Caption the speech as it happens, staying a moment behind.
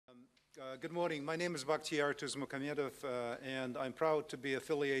Good morning. My name is Bakhtiar Tuzmukhamedov, and I'm proud to be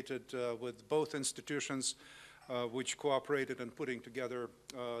affiliated with both institutions which cooperated in putting together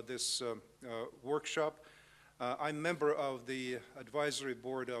this workshop. I'm a member of the advisory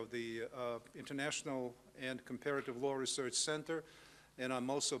board of the International and Comparative Law Research Center, and I'm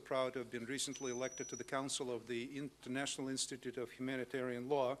also proud to have been recently elected to the Council of the International Institute of Humanitarian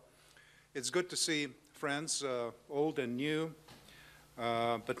Law. It's good to see friends, old and new,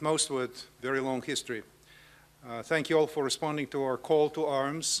 but most with very long history. Thank you all for responding to our call to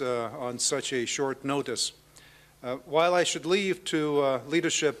arms on such a short notice. While I should leave to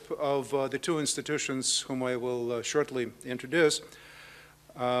leadership of the two institutions whom I will shortly introduce,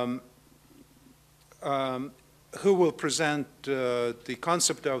 who will present the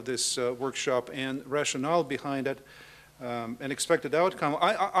concept of this workshop and rationale behind it, an expected outcome,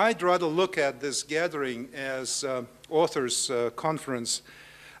 I'd rather look at this gathering as authors' conference.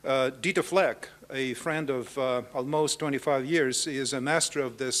 Dieter Fleck, a friend of almost 25 years, is a master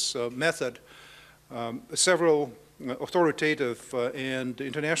of this method. Several authoritative and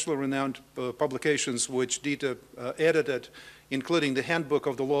internationally renowned publications which Dieter edited, including the Handbook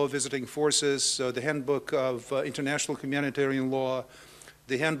of the Law of Visiting Forces, the Handbook of International Humanitarian Law,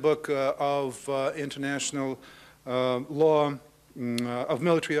 the Handbook of International Law of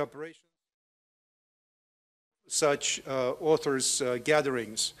Military Operations, such authors'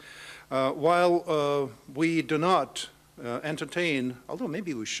 gatherings. While we do not entertain, although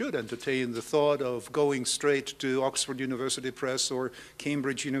maybe we should entertain the thought of going straight to Oxford University Press or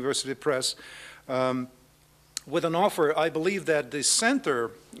Cambridge University Press, with an offer, I believe that the center,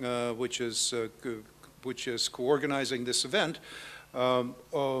 which is co-organizing this event,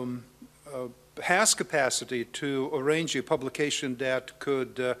 has capacity to arrange a publication that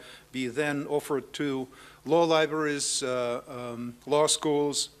could be then offered to law libraries, law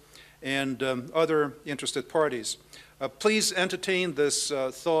schools, and other interested parties. Please entertain this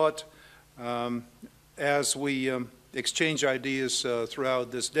thought as we exchange ideas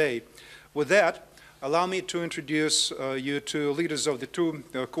throughout this day. With that, allow me to introduce you to leaders of the two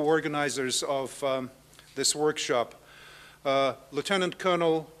co-organizers of this workshop.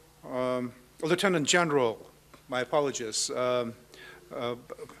 Lieutenant General, my apologies.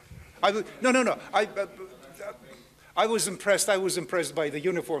 I was impressed by the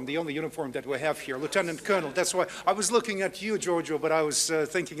uniform, the only uniform that we have here, Lieutenant Colonel. That's why I was looking at you, Giorgio, but I was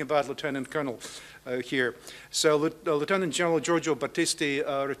thinking about Lieutenant Colonel here. So Lieutenant General Giorgio Battisti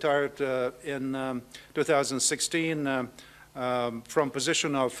retired in 2016 from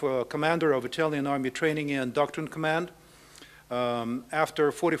position of Commander of Italian Army Training and Doctrine Command. After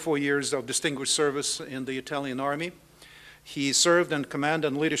 44 years of distinguished service in the Italian Army, he served in command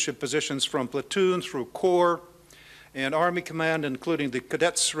and leadership positions from platoon through corps and Army Command, including the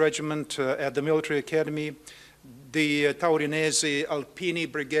Cadets Regiment at the Military Academy, the Taurinese Alpini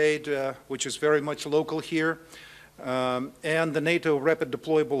Brigade, which is very much local here, and the NATO Rapid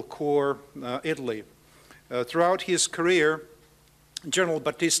Deployable Corps, Italy. Throughout his career, General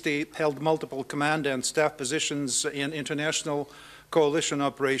Battisti held multiple command and staff positions in international coalition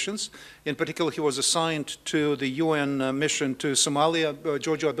operations. In particular, he was assigned to the UN mission to Somalia.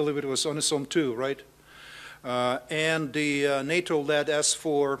 Giorgio, I believe it was UNISOM 2, right? And the NATO-led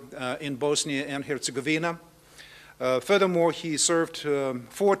S4 in Bosnia and Herzegovina. Furthermore, he served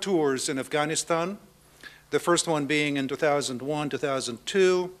 4 tours in Afghanistan, the first one being in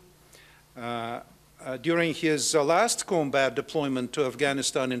 2001-2002. During his last combat deployment to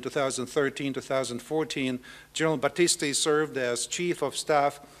Afghanistan in 2013-2014, General Battisti served as Chief of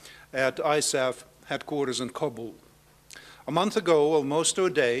Staff at ISAF headquarters in Kabul. A month ago, almost to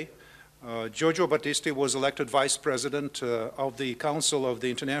a day, Giorgio Battisti was elected Vice President of the Council of the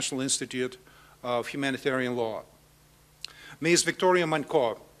International Institute of Humanitarian Law. Ms. Victoria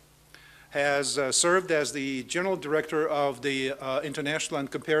Manko has served as the General Director of the International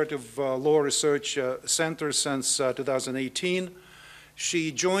and Comparative Law Research Center since 2018.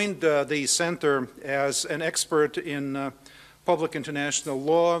 She joined the center as an expert in public international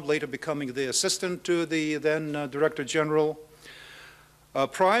law, later becoming the assistant to the then Director General.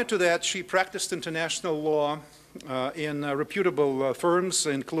 Prior to that, she practiced international law in reputable firms,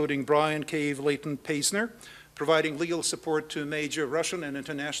 including Bryan, Cave, Leighton, Paisner, providing legal support to major Russian and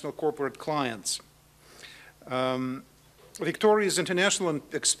international corporate clients. Victoria's international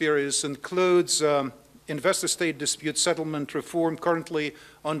experience includes investor-state dispute settlement reform currently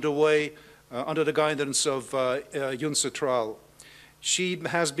underway under the guidance of UNCITRAL. She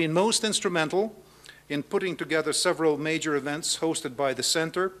has been most instrumental in putting together several major events hosted by the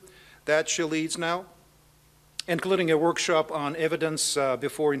center that she leads now. including a workshop on evidence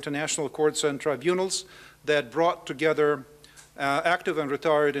before international courts and tribunals that brought together active and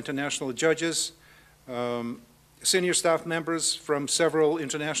retired international judges, senior staff members from several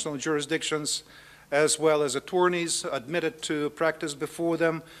international jurisdictions, as well as attorneys admitted to practice before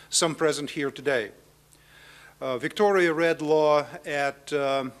them, some present here today. Victoria read law at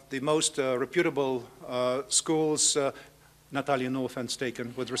the most reputable schools, Natalia, no offense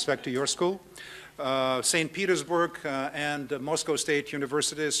taken with respect to your school, St. Petersburg and Moscow State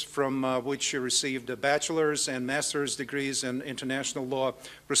Universities, from which she received a bachelor's and master's degrees in international law,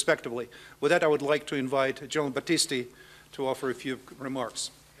 respectively. With that, I would like to invite General Battisti to offer a few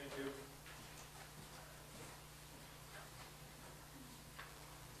remarks.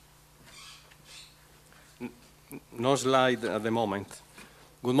 No slide at the moment.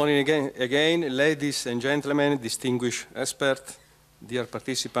 Good morning again, ladies and gentlemen, distinguished expert, dear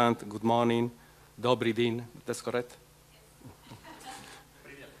participant, good morning, dobry din, that's correct?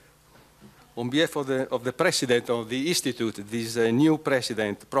 On behalf of the president of the Institute, this new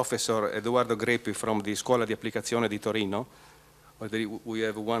president, Professor Edoardo Greppi from the Scuola di Applicazione di Torino, we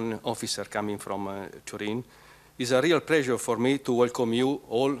have one officer coming from Turin, it's a real pleasure for me to welcome you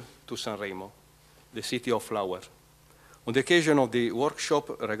all to Sanremo, the city of flower. On the occasion of the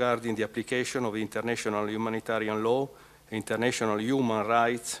workshop regarding the application of international humanitarian law, international human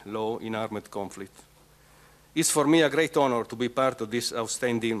rights law in armed conflict. It's for me a great honor to be part of this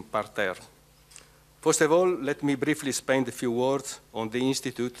outstanding parterre. First of all, let me briefly spend a few words on the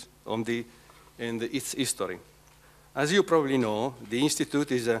Institute and its history. As you probably know, the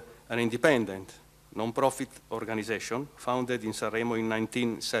Institute is an independent, non-profit organization founded in Sanremo in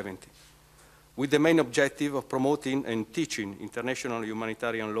 1970. With the main objective of promoting and teaching international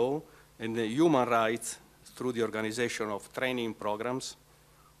humanitarian law and human rights through the organization of training programs,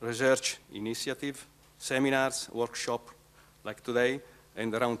 research initiative, seminars, workshops like today,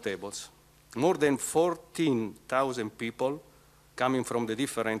 and roundtables. More than 14,000 people coming from the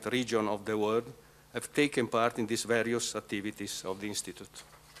different regions of the world have taken part in these various activities of the Institute.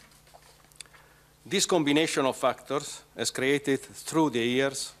 This combination of factors has created through the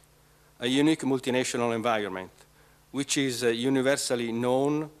years a unique multinational environment, which is universally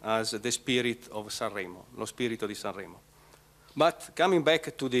known as the spirit of Sanremo, lo spirito di Sanremo. But coming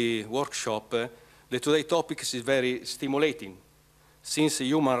back to the workshop, the today topic is very stimulating, since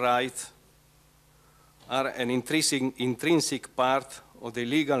human rights are an intrinsic part of the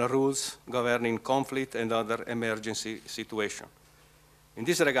legal rules governing conflict and other emergency situations. In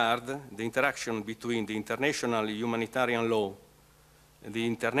this regard, the interaction between the international humanitarian law the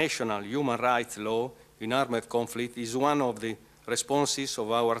international human rights law in armed conflict is one of the responses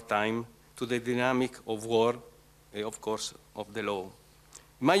of our time to the dynamic of war, and of course, of the law.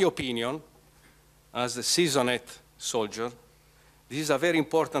 In my opinion, as a seasoned soldier, this is a very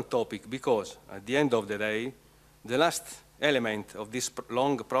important topic because, at the end of the day, the last element of this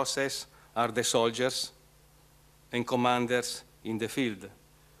long process are the soldiers and commanders in the field,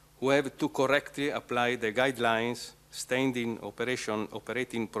 who have to correctly apply the guidelines, standing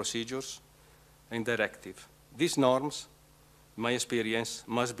operating procedures, and directive. These norms, in my experience,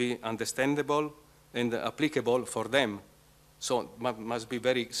 must be understandable and applicable for them, so must be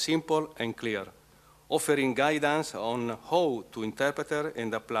very simple and clear, offering guidance on how to interpret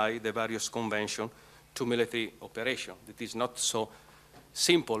and apply the various conventions to military operation. It is not so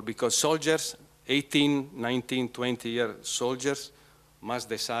simple because soldiers, 18, 19, 20-year soldiers, must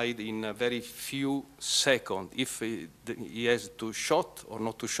decide in a very few seconds if he has to shoot or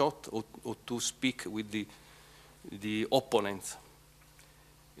not to shoot or to speak with the opponent.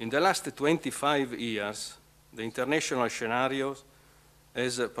 In the last 25 years, the international scenario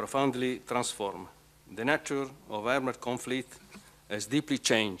has profoundly transformed. The nature of armed conflict has deeply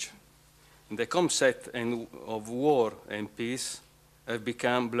changed. The concept of war and peace have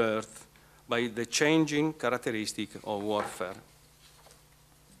become blurred by the changing characteristics of warfare.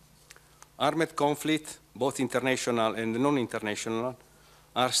 Armed conflict, both international and non-international,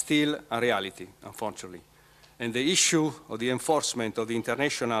 are still a reality, unfortunately. And the issue of the enforcement of the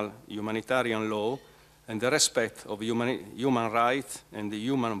international humanitarian law and the respect of human rights and the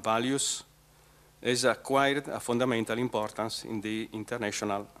human values has acquired a fundamental importance in the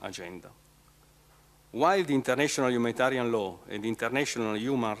international agenda. While the international humanitarian law and the international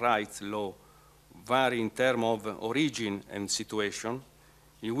human rights law vary in terms of origin and situation,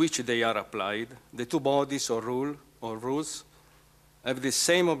 in which they are applied, the two bodies or rules have the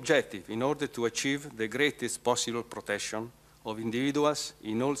same objective in order to achieve the greatest possible protection of individuals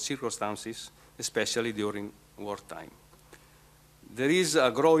in all circumstances, especially during wartime. there is a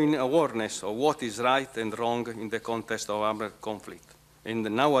growing awareness of what is right and wrong in the context of armed conflict. And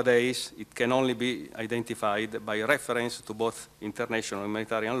nowadays, it can only be identified by reference to both international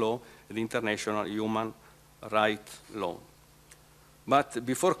humanitarian law and international human rights law. But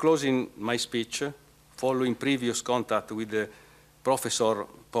before closing my speech, following previous contact with Professor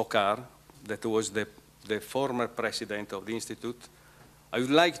Pokar, that was the former president of the Institute, I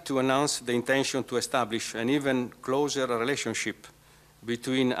would like to announce the intention to establish an even closer relationship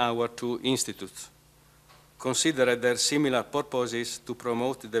between our two institutes, consider their similar purposes to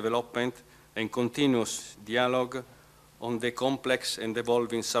promote development and continuous dialogue on the complex and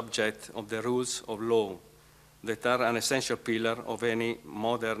evolving subject of the rules of law that are an essential pillar of any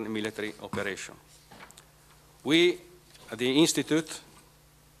modern military operation. We at the Institute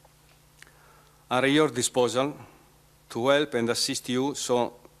are at your disposal to help and assist you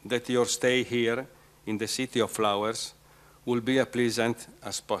so that your stay here in the City of Flowers will be as pleasant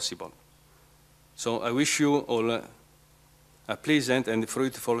as possible. So I wish you all a pleasant and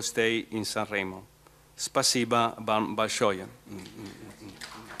fruitful stay in Sanremo. Spasiba большое.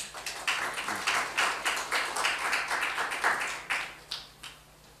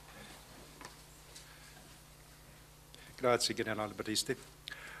 Grazie, General Battisti.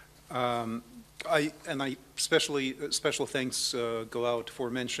 Special thanks go out for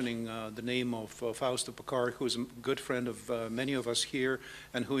mentioning the name of Fausto Pokar, who is a good friend of many of us here,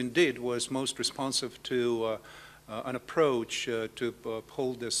 and who indeed was most responsive to an approach to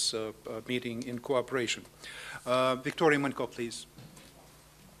hold this meeting in cooperation. Victoria Manko, please.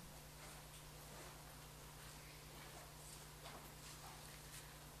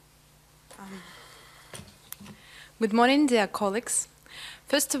 Good morning, dear colleagues.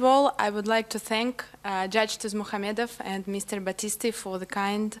 First of all, I would like to thank Judge Tuzmuhamedov and Mr. Battisti for the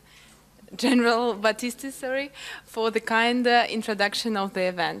kind, General Battisti, sorry, for the kind introduction of the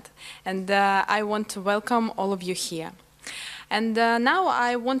event. And I want to welcome all of you here. And now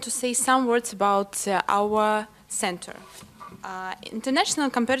I want to say some words about our center.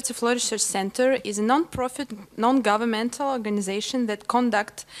 International Comparative Law Research Center is a non-profit, non-governmental organization that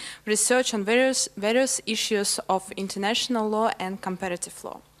conducts research on various issues of international law and comparative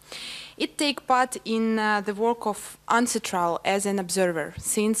law. It takes part in the work of UNCITRAL as an observer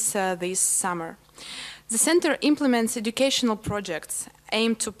since this summer. The center implements educational projects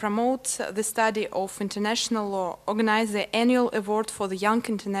aimed to promote the study of international law, organize the annual award for the young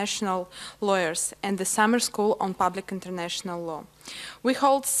international lawyers, and the summer school on public international law. We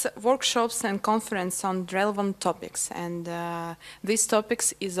hold workshops and conferences on relevant topics, and these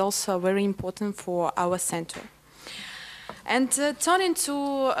topics is also very important for our center. And turning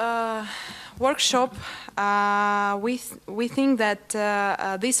to workshop, we think that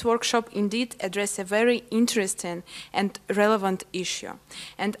this workshop indeed addresses a very interesting and relevant issue.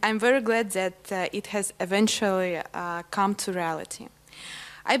 And I'm very glad that it has eventually come to reality.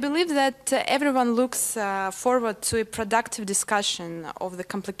 I believe that everyone looks forward to a productive discussion of the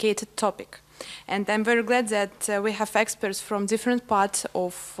complicated topic. And I'm very glad that we have experts from different parts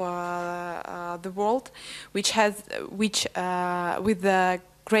of the world with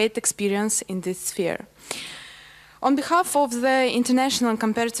great experience in this sphere. On behalf of the International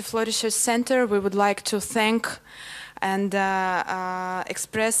Comparative Law Research Center, we would like to thank and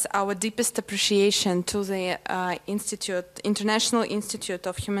express our deepest appreciation to the International Institute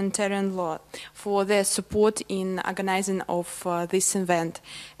of Humanitarian Law for their support in organizing of this event.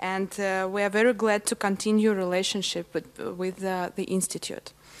 And we are very glad to continue relationship with the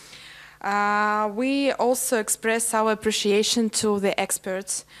Institute. We also express our appreciation to the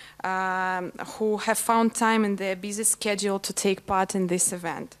experts who have found time in their busy schedule to take part in this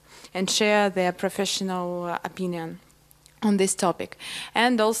event and share their professional opinion on this topic,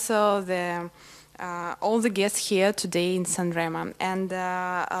 and also all the guests here today in Sanremo, and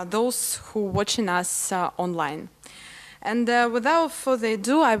those who are watching us online. And without further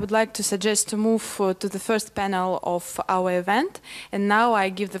ado, I would like to suggest to move to the first panel of our event. And now I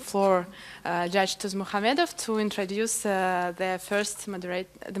give the floor Judge Tuzmuhamedov to introduce the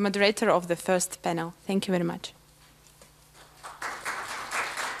moderator of the first panel. Thank you very much.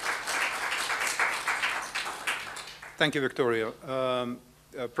 Thank you, Victoria.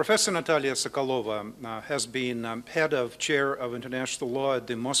 Professor Natalia Sokolova has been head of chair of international law at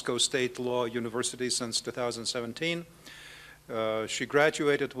the Moscow State Law University since 2017. She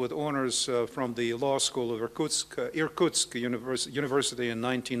graduated with honors from the Law School of Irkutsk University in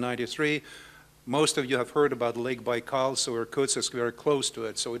 1993. Most of you have heard about Lake Baikal, so Irkutsk is very close to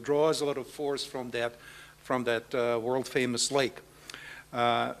it. So it draws a lot of force from that world-famous lake.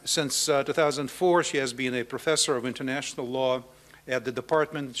 Since 2004, she has been a professor of international law at the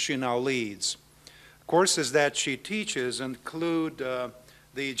department she now leads. Courses that she teaches include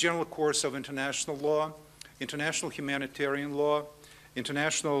the general course of international law, international humanitarian law,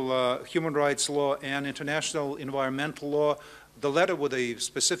 international human rights law, and international environmental law, the latter with a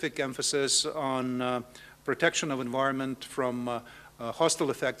specific emphasis on protection of environment from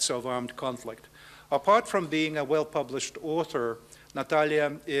hostile effects of armed conflict. Apart from being a well-published author,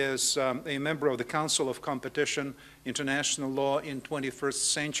 Natalia is a member of the Council of Competition, International Law in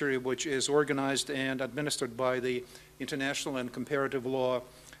 21st Century, which is organized and administered by the International and Comparative Law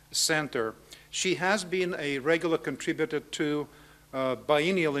Center. She has been a regular contributor to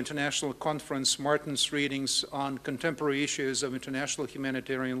biennial international conference, Martin's Readings on Contemporary Issues of International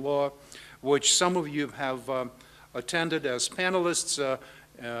Humanitarian Law, which some of you have attended as panelists,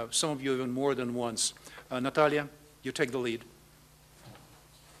 some of you even more than once. Natalia, you take the lead.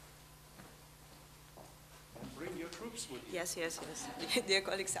 And bring your troops with you. Yes, yes, yes. Dear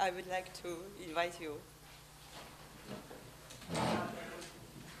colleagues, I would like to invite you.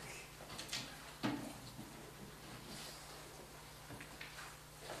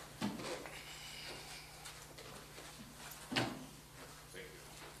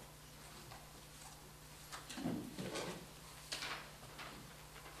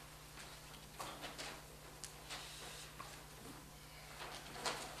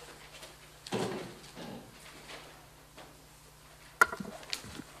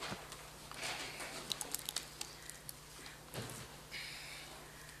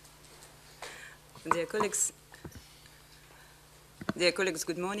 Dear colleagues,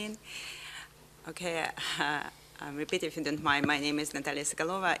 good morning. Okay, I'm repeating if you don't mind. My name is Natalia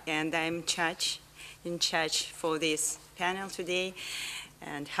Sokolova, and I'm in charge for this panel today.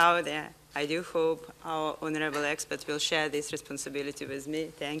 And I do hope our honorable experts will share this responsibility with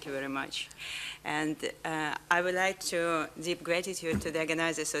me. Thank you very much. And I would like to deep gratitude to the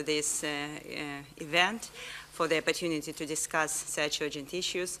organizers of this event for the opportunity to discuss such urgent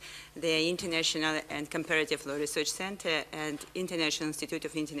issues, the International and Comparative Law Research Center and International Institute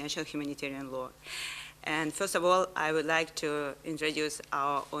of International Humanitarian Law. And first of all, I would like to introduce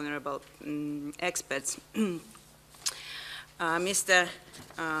our honorable experts. Mr.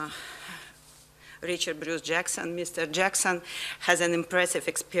 Richard Bruce Jackson. Mr. Jackson has an impressive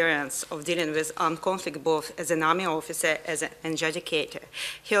experience of dealing with armed conflict both as an army officer and adjudicator.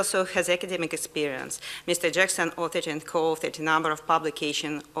 He also has academic experience. Mr. Jackson authored and co-authored a number of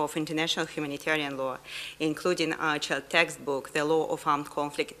publications of international humanitarian law, including IHL textbook, The Law of Armed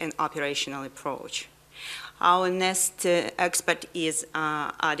Conflict and Operational Approach. Our next expert is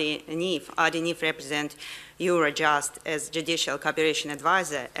Adi Nif. Adi Nif represents Eurojust as Judicial Cooperation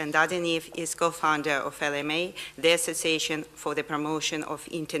Advisor, and Adi Nif is co-founder of LMA, the Association for the Promotion of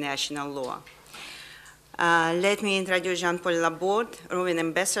International Law. Let me introduce Jean-Paul Laborde, Roman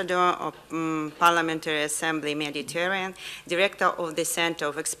Ambassador of Parliamentary Assembly Mediterranean, Director of the Center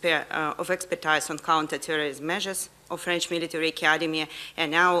of Expertise on Counter-Terrorism Measures of French Military Academy,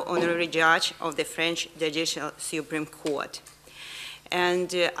 and now Honorary Judge of the French Judicial Supreme Court.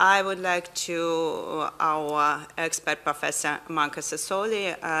 And I would like to our expert, Professor Marco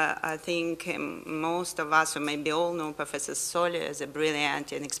Sassoli. I think most of us, or maybe all, know Professor Sassoli as a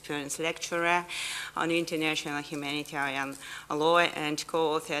brilliant and experienced lecturer on international humanitarian law and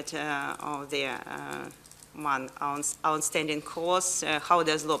co-authored of the one outstanding course, How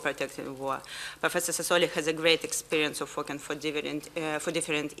Does Law Protect in War? Professor Sassoli has a great experience of working for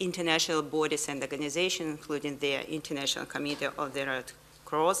different international bodies and organizations, including the International Committee of the Red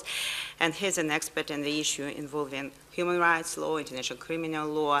Cross, and he's an expert in the issue involving human rights law, international criminal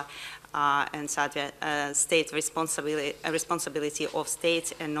law, and state responsibility of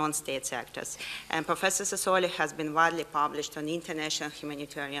states and non-state actors. And Professor Sassoli has been widely published on international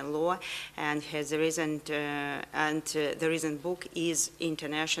humanitarian law, and the recent book is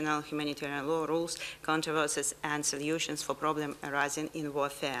International Humanitarian Law Rules, Controversies and Solutions for Problems Arising in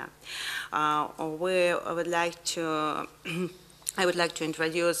Warfare. I would like to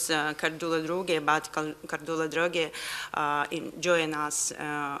introduce Cardula Drughi, but Cardula Drughi joined us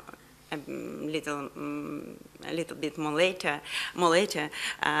a little bit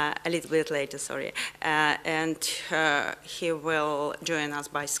later, sorry. And he will join us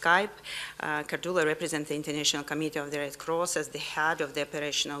by Skype. Cardula represents the International Committee of the Red Cross as the head of the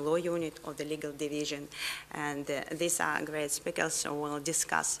Operational Law Unit of the Legal Division. And these are great speakers, so we'll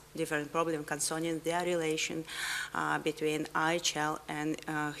discuss different problems concerning their relation between IHL and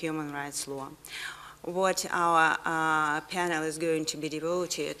human rights law. what our panel is going to be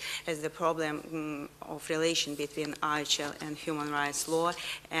devoted as the problem of relation between IHL and human rights law.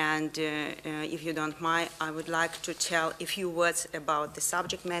 And if you don't mind, I would like to tell a few words about the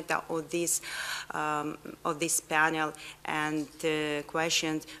subject matter of this panel and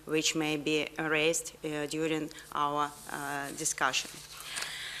questions which may be raised during our discussion.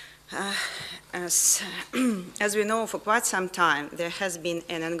 As we know, for quite some time, there has been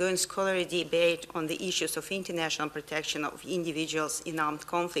an ongoing scholarly debate on the issues of international protection of individuals in armed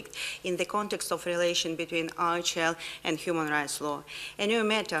conflict in the context of relation between IHL and human rights law. And no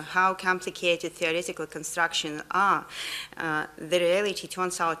matter how complicated theoretical constructions are, the reality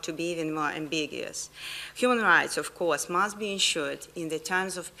turns out to be even more ambiguous. Human rights, of course, must be ensured in the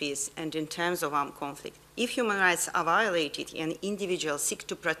times of peace and in times of armed conflict. If human rights are violated and individuals seek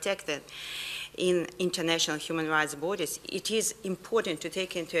to protect them in international human rights bodies, it is important to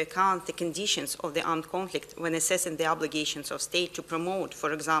take into account the conditions of the armed conflict when assessing the obligations of state to promote,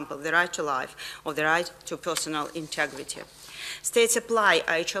 for example, the right to life or the right to personal integrity. States apply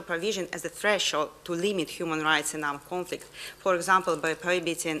IHL provision as a threshold to limit human rights in armed conflict, for example, by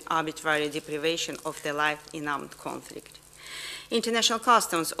prohibiting arbitrary deprivation of the life in armed conflict. International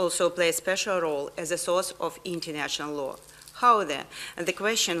customs also play a special role as a source of international law. However, the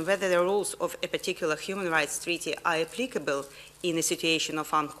question whether the rules of a particular human rights treaty are applicable in a situation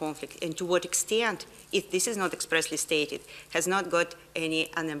of armed conflict and to what extent, if this is not expressly stated, has not got any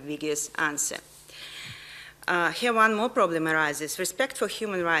unambiguous answer. Here one more problem arises. Respect for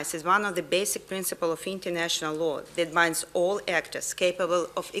human rights is one of the basic principles of international law that binds all actors capable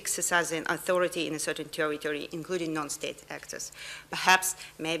of exercising authority in a certain territory, including non-state actors. Perhaps,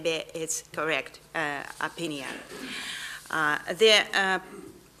 maybe it's correct opinion. The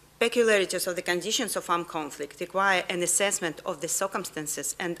peculiarities of the conditions of armed conflict require an assessment of the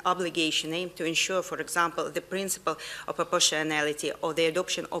circumstances and obligation aimed to ensure, for example, the principle of proportionality or the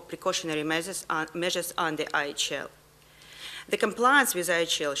adoption of precautionary measures under IHL. The compliance with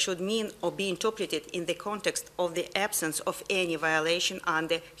IHL should mean or be interpreted in the context of the absence of any violation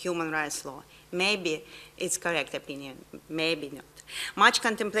under human rights law. Maybe it's correct opinion, maybe not. Much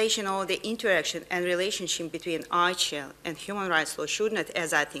contemplation of the interaction and relationship between IHL and human rights law should not,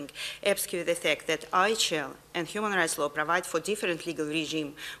 as I think, obscure the fact that IHL and human rights law provide for different legal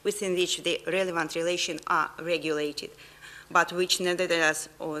regime within which the relevant relations are regulated, but which nevertheless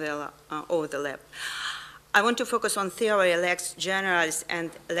overlap. I want to focus on theory lex generalis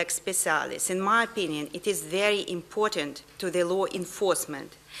and lex specialis. In my opinion, it is very important to the law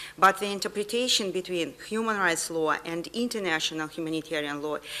enforcement, but the interpretation between human rights law and international humanitarian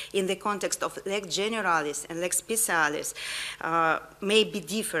law in the context of lex generalis and lex specialis may be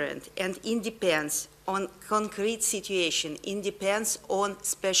different, and it depends on concrete situation, it depends on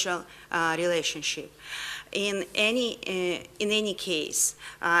special relationship. In any case,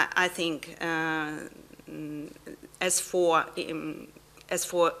 I think as for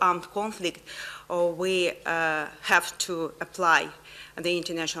armed conflict, we have to apply the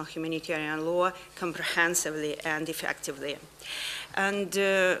international humanitarian law comprehensively and effectively. And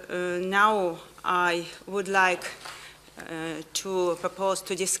now I would like to propose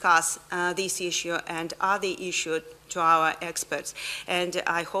to discuss this issue and other issues to our experts. And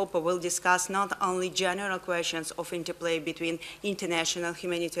I hope we'll discuss not only general questions of interplay between international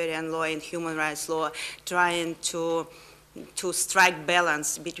humanitarian law and human rights law, trying to strike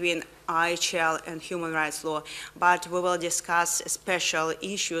balance between IHL and human rights law, but we will discuss special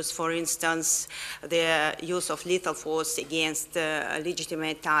issues, for instance, the use of lethal force against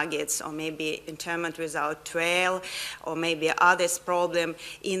legitimate targets, or maybe internment without trial, or maybe others problem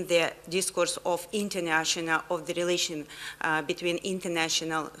in the discourse of the relation between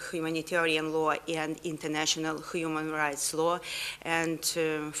international humanitarian law and international human rights law, and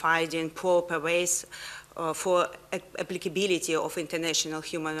finding proper ways for applicability of international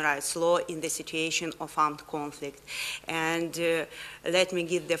human rights law in the situation of armed conflict. And let me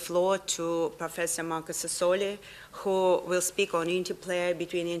give the floor to Professor Marco Sassoli, who will speak on interplay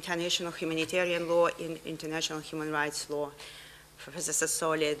between international humanitarian law and international human rights law. Professor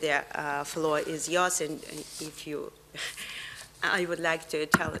Sassoli, the floor is yours, and if you I would like to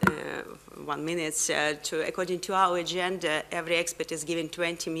tell 1 minute. According to our agenda, every expert is given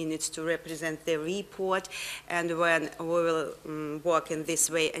 20 minutes to represent the report, and when we will work in this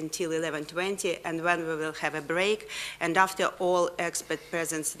way until 11:20, and when we will have a break. And after all experts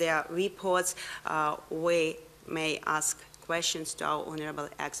present their reports, we may ask questions to our honorable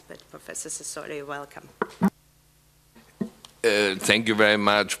expert. Professor Sassoli, welcome. Thank you very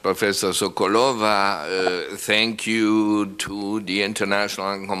much, Professor Sokolova. Thank you to the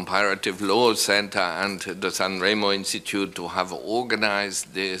International and Comparative Law Center and the Sanremo Institute to have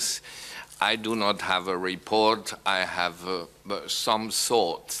organized this. I do not have a report. I have some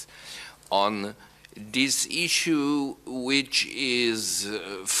thoughts on this issue, which is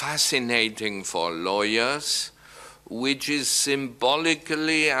fascinating for lawyers, which is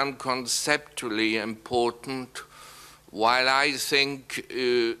symbolically and conceptually important, while I think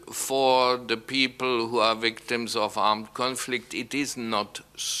for the people who are victims of armed conflict, it is not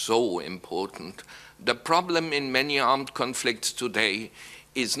so important. The problem in many armed conflicts today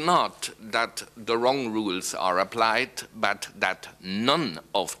is not that the wrong rules are applied, but that none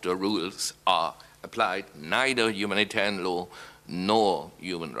of the rules are applied, neither humanitarian law nor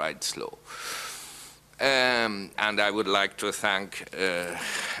human rights law. And I would like to thank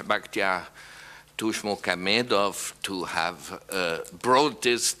Bakhtiar Tushmokamedov to have brought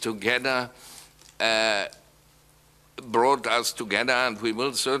this together, brought us together, and we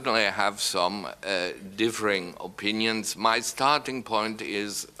will certainly have some differing opinions. My starting point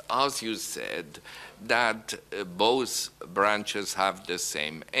is, as you said, that both branches have the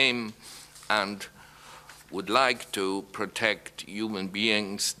same aim and would like to protect human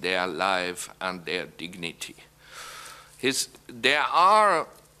beings, their life, and their dignity. There are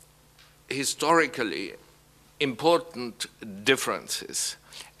historically important differences,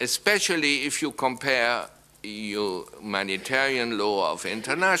 especially if you compare humanitarian law of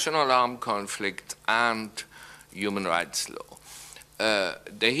international armed conflict and human rights law.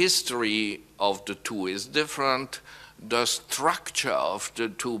 The history of the two is different. The structure of the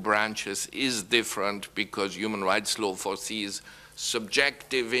two branches is different because human rights law foresees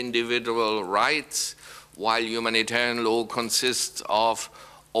subjective individual rights, while humanitarian law consists of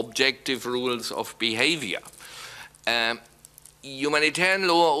objective rules of behavior. Humanitarian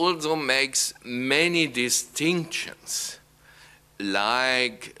law also makes many distinctions,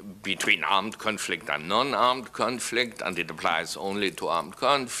 like between armed conflict and non-armed conflict, and it applies only to armed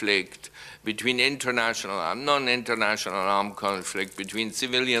conflict, between international and non-international armed conflict, between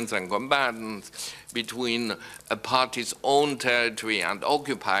civilians and combatants, between a party's own territory and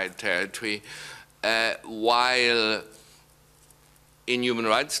occupied territory, while in human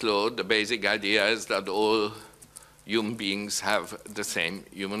rights law, the basic idea is that all human beings have the same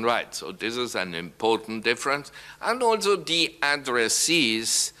human rights. So this is an important difference. And also the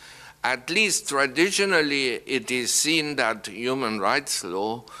addressees, at least traditionally, it is seen that human rights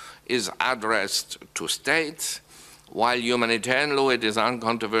law is addressed to states, while humanitarian law, it is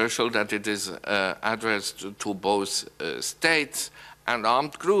uncontroversial that it is addressed to both states and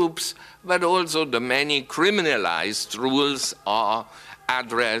armed groups, but also the many criminalized rules are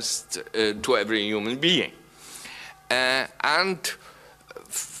addressed to every human being. And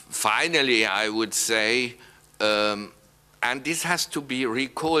finally, I would say, and this has to be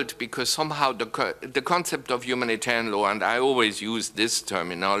recalled because somehow the concept of humanitarian law, and I always use this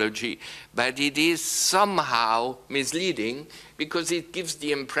terminology, but it is somehow misleading because it gives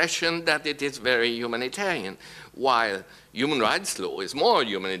the impression that it is very humanitarian, while human rights law is more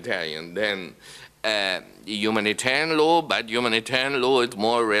humanitarian than humanitarian law, but humanitarian law is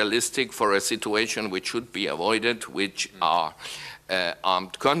more realistic for a situation which should be avoided, which are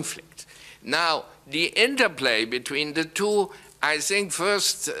armed conflict. Now, the interplay between the two, I think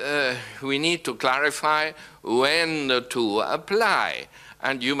first we need to clarify when the two apply.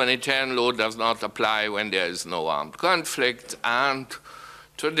 And humanitarian law does not apply when there is no armed conflict, and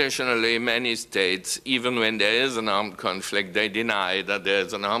traditionally many states, even when there is an armed conflict, they deny that there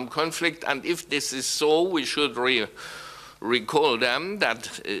is an armed conflict. And if this is so, we should recall them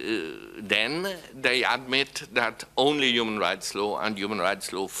that then they admit that only human rights law and human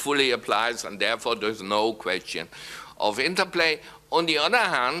rights law fully applies, and therefore there's no question of interplay. On the other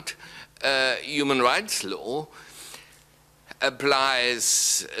hand, human rights law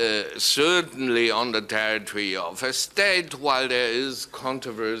applies certainly on the territory of a state, while there is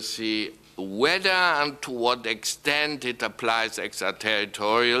controversy whether and to what extent it applies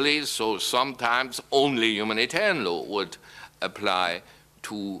extraterritorially. So sometimes only humanitarian law would apply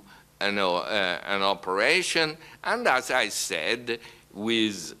to an operation. And as I said,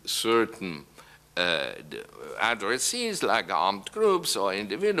 with certain addressees like armed groups or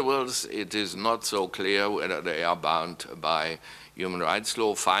individuals, it is not so clear whether they are bound by human rights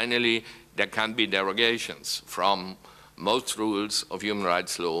law. Finally, there can be derogations from most rules of human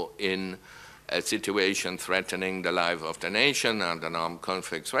rights law in a situation threatening the life of the nation, and an armed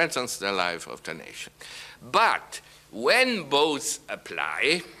conflict threatens the life of the nation. But when both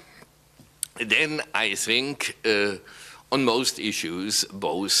apply, then I think on most issues,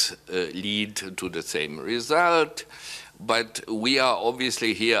 both lead to the same result. But we are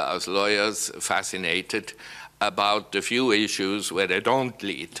obviously here as lawyers fascinated about the few issues where they don't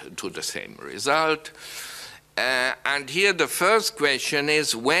lead to the same result. And here the first question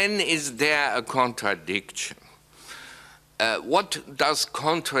is, when is there a contradiction? What does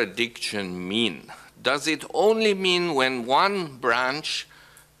contradiction mean? Does it only mean when one branch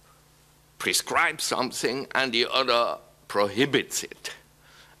prescribes something and the other prohibits it?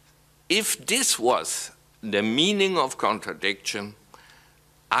 If this was the meaning of contradiction,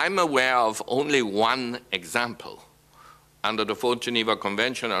 I'm aware of only one example. Under the Fourth Geneva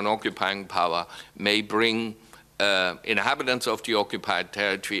Convention, an occupying power may bring inhabitants of the occupied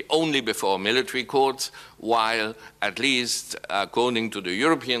territory only before military courts, while, at least according to the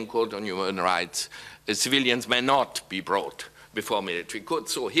European Court on Human Rights, civilians may not be brought before military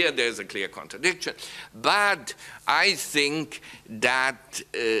courts. So here there's a clear contradiction. But I think that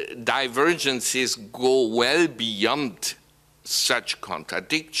divergences go well beyond such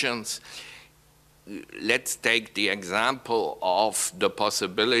contradictions. Let's take the example of the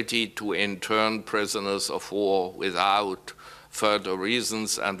possibility to intern prisoners of war without further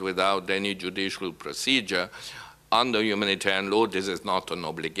reasons and without any judicial procedure. Under humanitarian law, this is not an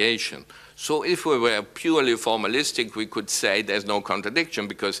obligation. So if we were purely formalistic, we could say there's no contradiction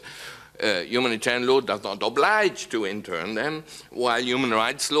because humanitarian law does not oblige to intern them, while human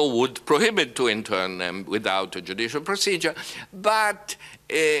rights law would prohibit to intern them without a judicial procedure. But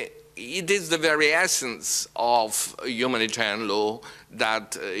it is the very essence of humanitarian law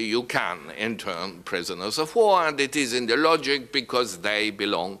that you can intern prisoners of war, and it is in the logic because they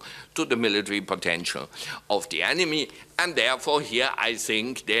belong to the military potential of the enemy. And therefore here I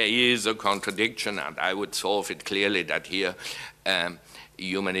think there is a contradiction, and I would solve it clearly that here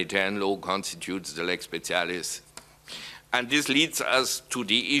humanitarian law constitutes the lex specialis. And this leads us to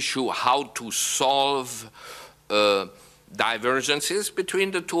the issue how to solve divergences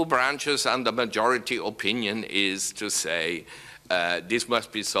between the two branches, and the majority opinion is to say this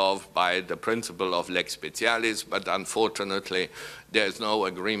must be solved by the principle of lex specialis, but unfortunately there's no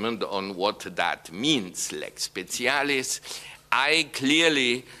agreement on what that means, lex specialis. I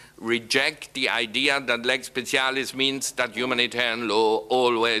clearly reject the idea that lex specialis means that humanitarian law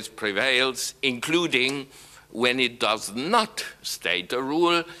always prevails, including when it does not state a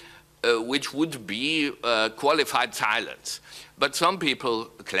rule, which would be qualified silence. But some people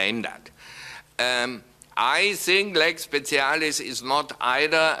claim that. I think lex specialis is not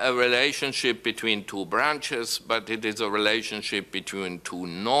either a relationship between two branches, but it is a relationship between two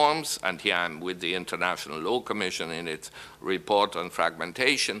norms, and here I'm with the International Law Commission in its report on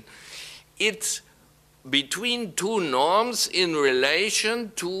fragmentation. It's between two norms in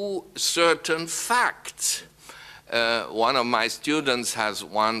relation to certain facts. One of my students has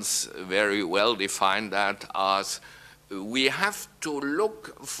once very well defined that as we have to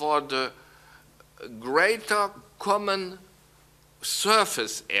look for the greater common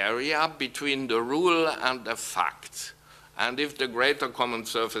surface area between the rule and the facts. And if the greater common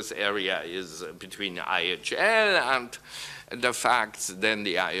surface area is between IHL and the facts, then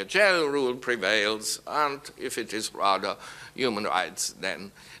the IHL rule prevails, and if it is rather human rights,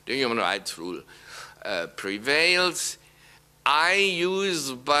 then the human rights rule prevails. I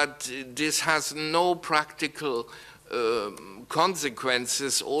use, but this has no practical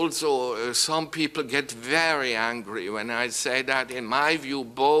consequences. Also, some people get very angry when I say that. In my view,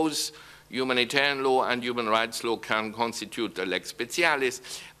 both humanitarian law and human rights law can constitute a lex specialis.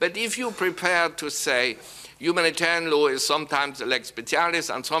 But if you prepare to say humanitarian law is sometimes a lex specialis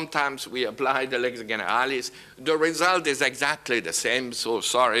and sometimes we apply the lex generalis, the result is exactly the same. So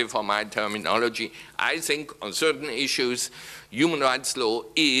sorry for my terminology. I think on certain issues, human rights law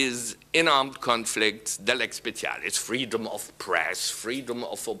is, in armed conflicts, the lex specialis. Freedom of press, freedom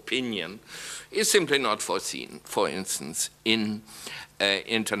of opinion is simply not foreseen, for instance, in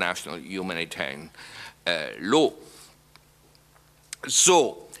international humanitarian law.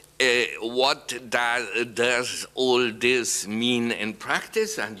 So, what does all this mean in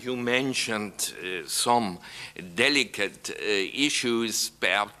practice? And you mentioned some delicate issues,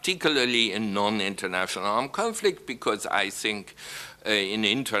 particularly in non-international armed conflict, because I think in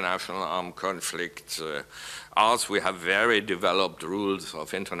international armed conflict, as we have very developed rules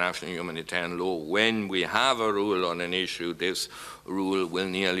of international humanitarian law, when we have a rule on an issue, this rule will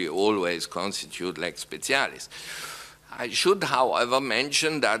nearly always constitute lex specialis. I should, however,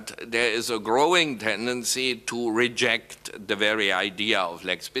 mention that there is a growing tendency to reject the very idea of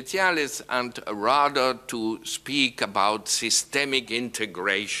lex specialis and rather to speak about systemic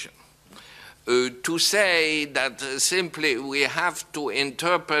integration. to say that simply we have to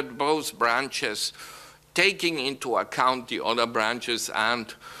interpret both branches, taking into account the other branches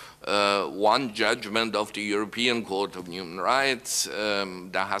and one judgment of the European Court of Human Rights,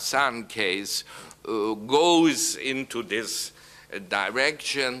 the Hassan case, goes into this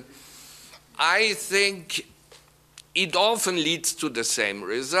direction. I think it often leads to the same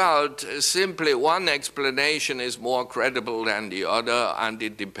result. Simply one explanation is more credible than the other, and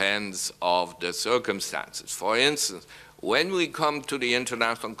it depends on the circumstances. For instance, when we come to the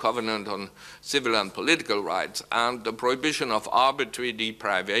International Covenant on Civil and Political Rights and the prohibition of arbitrary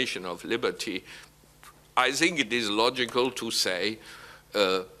deprivation of liberty, I think it is logical to say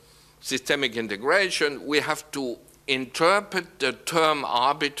systemic integration, we have to interpret the term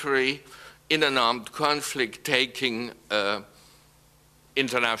arbitrary in an armed conflict, taking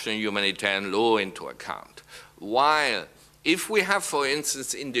international humanitarian law into account. While if we have, for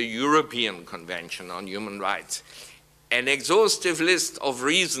instance, in the European Convention on Human Rights, an exhaustive list of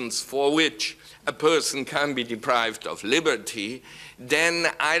reasons for which a person can be deprived of liberty, then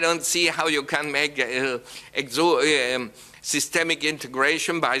I don't see how you can make systemic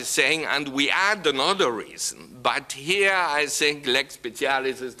integration by saying, and we add another reason. But here I think lex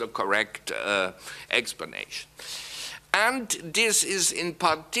specialis is the correct explanation. And this is in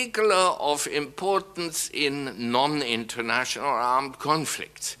particular of importance in non-international armed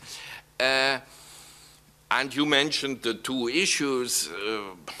conflicts. And you mentioned the two issues,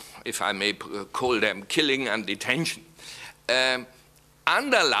 if I may call them killing and detention.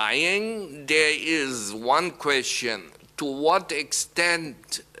 Underlying, there is one question: to what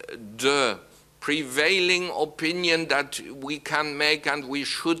extent the prevailing opinion that we can make and we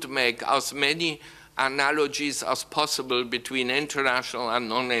should make as many analogies as possible between international and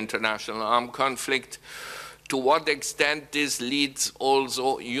non-international armed conflict, to what extent this leads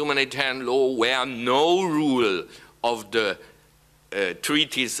also humanitarian law where no rule of the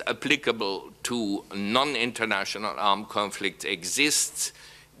treaties applicable to non-international armed conflict exists,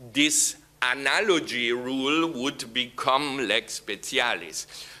 this analogy rule would become lex specialis.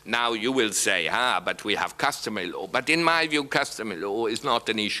 Now you will say, but we have customary law. But in my view, customary law is not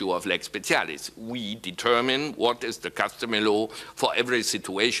an issue of lex specialis. We determine what is the customary law for every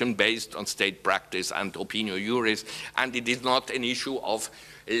situation based on state practice and opinio juris, and it is not an issue of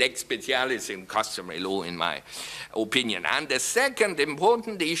lex specialis in customary law, in my opinion. And the second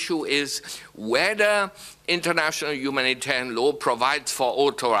important issue is whether international humanitarian law provides for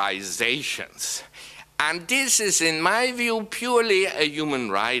authorizations. And this is, in my view, purely a human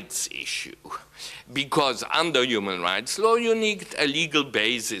rights issue, because under human rights law, you need a legal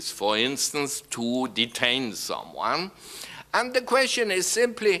basis, for instance, to detain someone. And the question is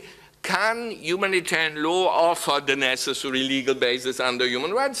simply, can humanitarian law offer the necessary legal basis under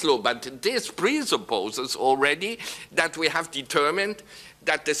human rights law? But this presupposes already that we have determined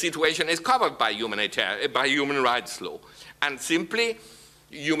that the situation is covered by human rights law. And simply,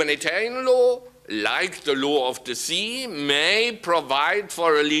 humanitarian law, like the law of the sea, may provide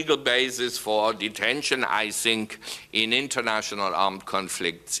for a legal basis for detention. I think in international armed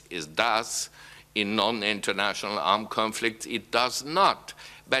conflicts it does. In non-international armed conflicts it does not.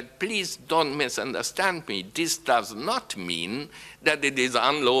 But please don't misunderstand me. This does not mean that it is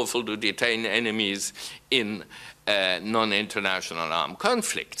unlawful to detain enemies in non-international armed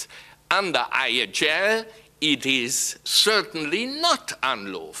conflicts. Under IHL, it is certainly not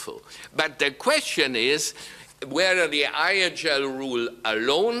unlawful. But the question is whether the IHL rule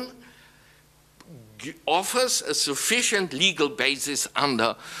alone offers a sufficient legal basis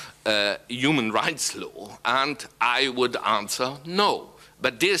under human rights law, and I would answer no.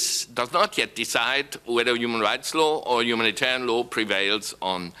 But this does not yet decide whether human rights law or humanitarian law prevails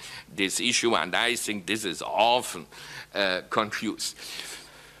on this issue, and I think this is often confused.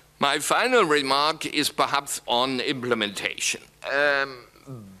 My final remark is perhaps on implementation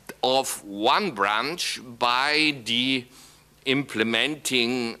of one branch by the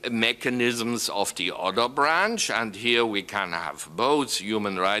implementing mechanisms of the other branch, and here we can have both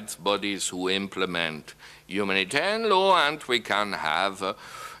human rights bodies who implement humanitarian law, and we can have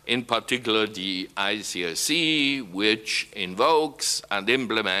in particular the ICLRC, which invokes and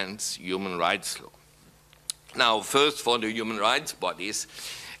implements human rights law. Now, first, for the human rights bodies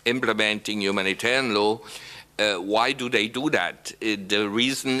implementing humanitarian law, why do they do that? The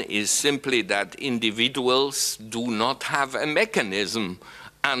reason is simply that individuals do not have a mechanism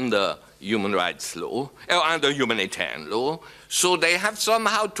under human rights law, under humanitarian law, so they have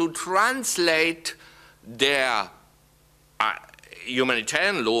somehow to translate their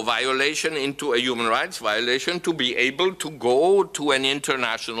humanitarian law violation into a human rights violation to be able to go to an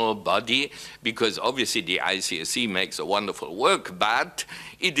international body, because obviously the ICLRC makes a wonderful work, but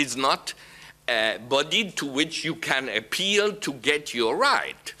it is not a body to which you can appeal to get your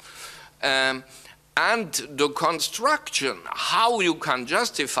right. And the construction, how you can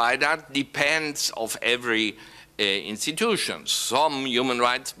justify that, depends of every institution. Some human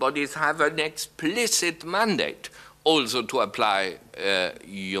rights bodies have an explicit mandate also to apply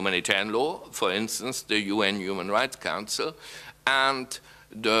humanitarian law, for instance, the UN Human Rights Council and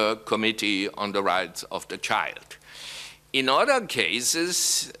the Committee on the Rights of the Child. In other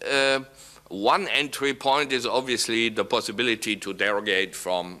cases, one entry point is obviously the possibility to derogate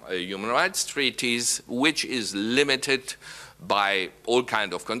from human rights treaties, which is limited by all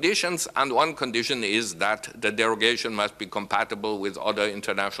kinds of conditions, and one condition is that the derogation must be compatible with other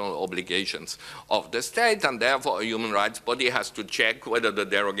international obligations of the state, and therefore a human rights body has to check whether the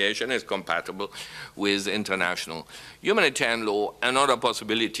derogation is compatible with international humanitarian law. Another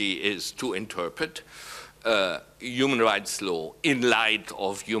possibility is to interpret human rights law in light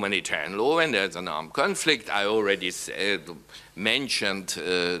of humanitarian law when there's an armed conflict. I already mentioned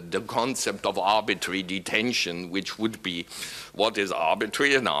the concept of arbitrary detention, which would be what is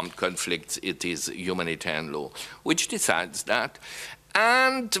arbitrary in armed conflicts. It is humanitarian law which decides that.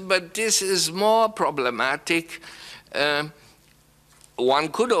 But this is more problematic. One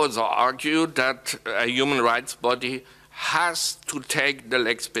could also argue that a human rights body has to take the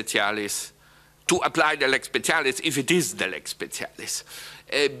lex specialis, to apply the lex specialis if it is the lex specialis,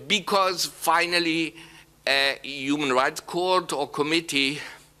 because finally a human rights court or committee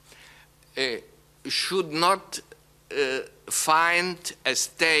should not find a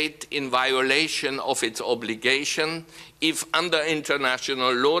state in violation of its obligation if under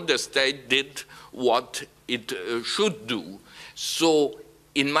international law the state did what it should do. So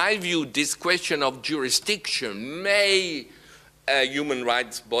in my view, this question of jurisdiction, may a human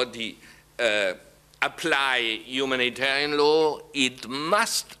rights body apply humanitarian law, it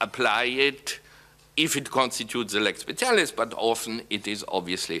must apply it if it constitutes a lex specialis, but often it is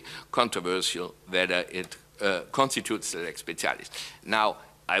obviously controversial whether it constitutes a lex specialis. Now,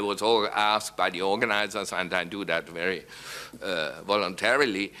 I was asked by the organizers, and I do that very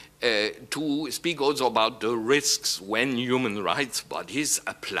voluntarily, to speak also about the risks when human rights bodies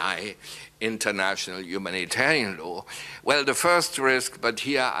apply international humanitarian law. Well, the first risk, but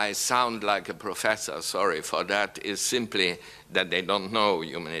here I sound like a professor, sorry for that, is simply that they don't know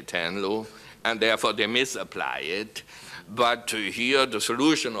humanitarian law, and therefore they misapply it. But here the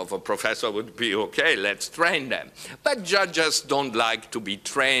solution of a professor would be, okay, let's train them. But judges don't like to be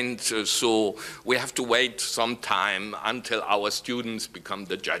trained, so we have to wait some time until our students become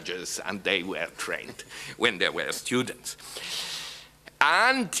the judges, and they were trained when they were students.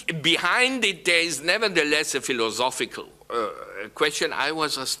 And behind it, there is nevertheless a philosophical question. I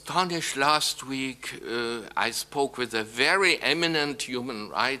was astonished last week. I spoke with a very eminent human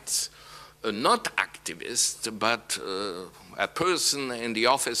rights, not activist, but a person in the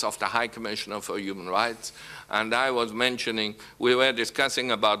office of the High Commissioner for Human Rights. And I was mentioning, we were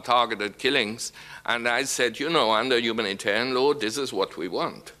discussing about targeted killings. And I said, you know, under humanitarian law, this is what we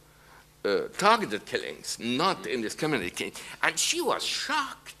want. Targeted killings, not indiscriminate killings. And she was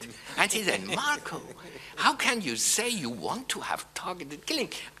shocked. And she said, Marco, how can you say you want to have targeted killing?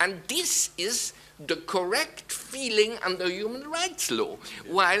 And this is the correct feeling under human rights law,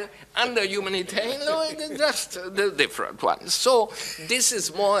 while under humanitarian law, it is just the different one. So this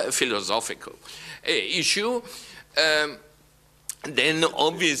is more a philosophical issue. Then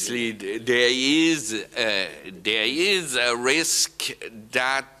obviously there is a risk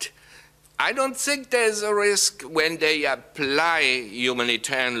that I don't think there's a risk when they apply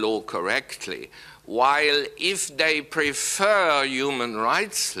humanitarian law correctly, while if they prefer human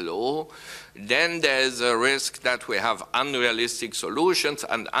rights law, then there's a risk that we have unrealistic solutions,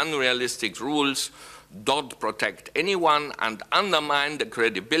 and unrealistic rules don't protect anyone and undermine the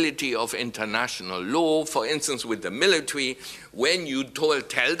credibility of international law. For instance, with the military, when you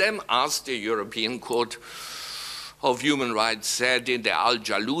tell them, ask the European Court of Human Rights said in the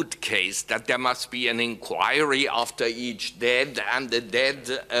Al-Jaloud case that there must be an inquiry after each dead, and the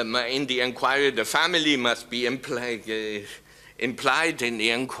dead, in the inquiry, the family must be implied in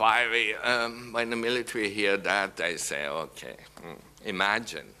the inquiry. When the military hear that, they say, okay,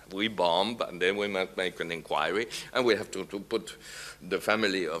 imagine, we bomb, and then we must make an inquiry, and we have to put the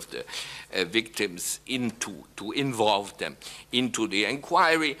family of the victims to involve them into the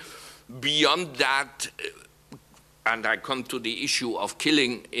inquiry. Beyond that, and I come to the issue of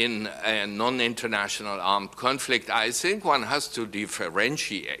killing in a non-international armed conflict, I think one has to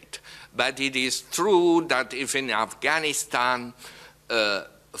differentiate. But it is true that if in Afghanistan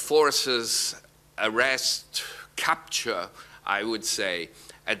forces arrest, capture, I would say,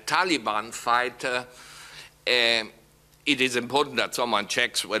 a Taliban fighter, it is important that someone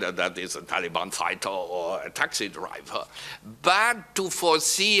checks whether that is a Taliban fighter or a taxi driver. But to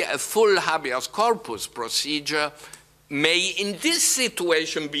foresee a full habeas corpus procedure may in this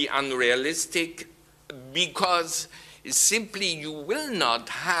situation be unrealistic, because simply you will not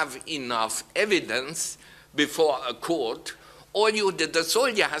have enough evidence before a court, or the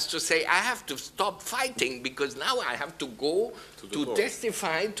soldier has to say, I have to stop fighting because now I have to go to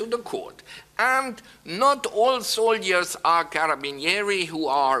testify to the court. And not all soldiers are carabinieri who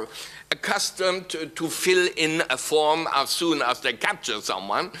are accustomed to fill in a form as soon as they capture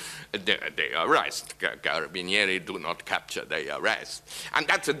someone. They arrest. Carabinieri do not capture, they arrest. And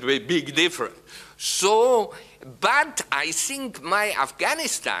that's a big difference. So, but I think my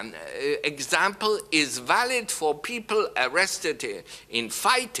Afghanistan example is valid for people arrested in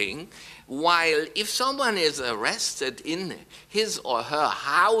fighting, while if someone is arrested in his or her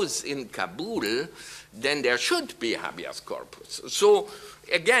house in Kabul, then there should be habeas corpus. So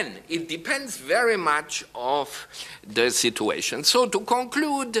again, it depends very much of the situation. So to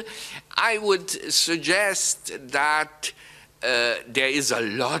conclude, I would suggest that there is a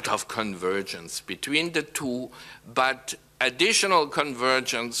lot of convergence between the two, but additional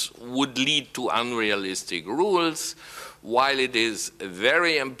convergence would lead to unrealistic rules, while it is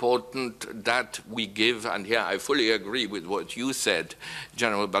very important that we give, and here I fully agree with what you said,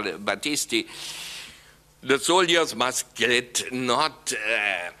 General Battisti, the soldiers must get not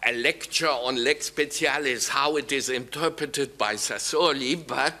a lecture on lex specialis, how it is interpreted by Sassoli,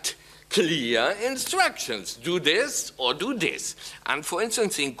 but clear instructions. Do this or do this. And for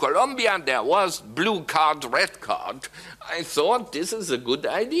instance, in Colombia, there was blue card, red card. I thought this is a good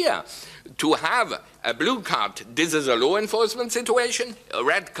idea. To have a blue card, this is a law enforcement situation. A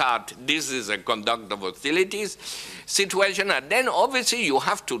red card, this is a conduct of hostilities situation. And then obviously you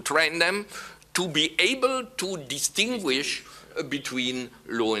have to train them to be able to distinguish between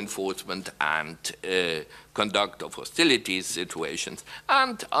law enforcement and conduct of hostilities situations.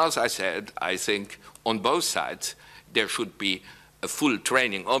 And as I said, I think on both sides there should be a full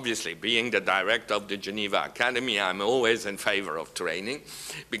training. Obviously, being the director of the Geneva Academy, I'm always in favor of training,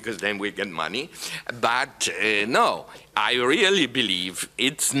 because then we get money. But no, I really believe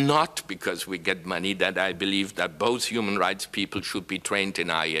it's not because we get money that I believe that both human rights people should be trained in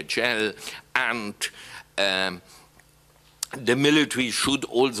IHL, and the military should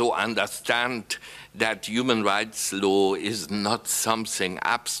also understand that human rights law is not something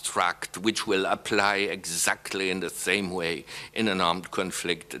abstract which will apply exactly in the same way in an armed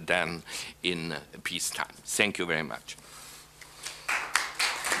conflict than in peacetime. Thank you very much.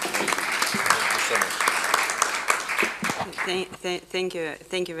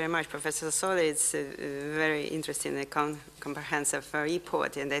 Thank you very much, Professor Sassoli. It's a very interesting and comprehensive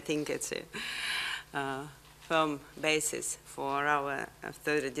report, and I think it's a firm basis for our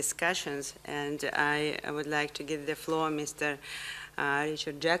further discussions. And I would like to give the floor to Mr.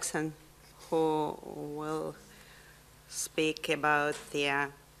 Richard Jackson, who will speak about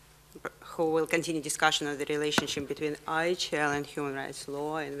who will continue discussion of the relationship between IHL and human rights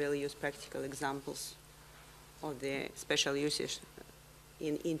law, and will use practical examples of the special uses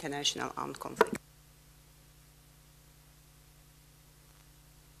in international armed conflict.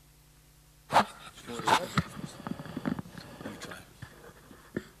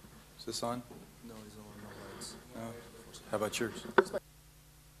 Is this on? No, he's on no lights. No? How about yours?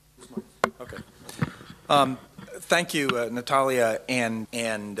 Okay. Thank you, Natalia and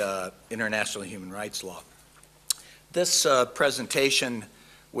International Human Rights Law. This presentation,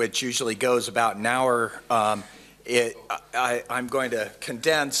 which usually goes about an hour, I'm going to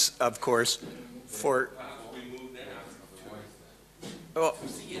condense, of course, for... Oh,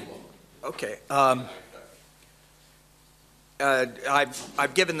 okay.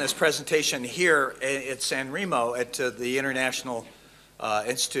 I've given this presentation here at Sanremo at the International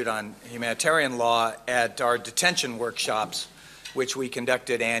Institute on Humanitarian Law at our detention workshops, which we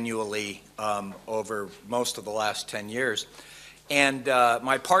conducted annually over most of the last 10 years. And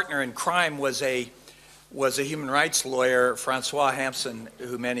my partner in crime was a human rights lawyer, Francois Hampson,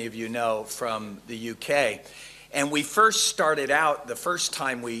 who many of you know from the UK. And we first started out, the first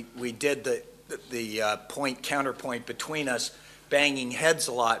time we did the counterpoint between us, banging heads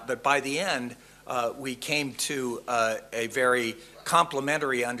a lot, but by the end we came to a very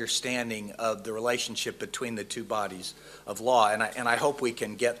complementary understanding of the relationship between the two bodies of law, and I hope we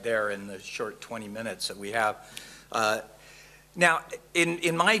can get there in the short 20 minutes that we have. Now,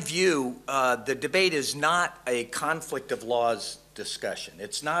 in my view, the debate is not a conflict of laws discussion.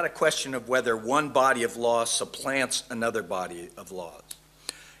 It's not a question of whether one body of law supplants another body of laws.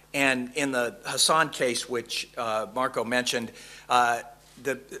 And in the Hassan case, which Marco mentioned,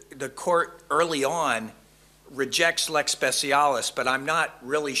 the court early on rejects lex specialis, but I'm not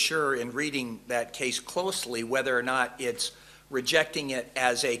really sure in reading that case closely whether or not it's rejecting it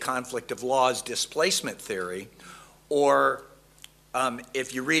as a conflict of laws displacement theory, or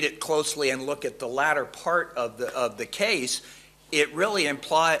if you read it closely and look at the latter part of the case, it really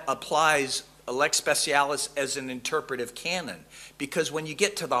applies a lex specialis as an interpretive canon. Because when you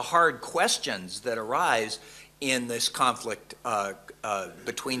get to the hard questions that arise in this conflict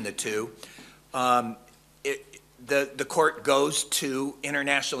between the two, the court goes to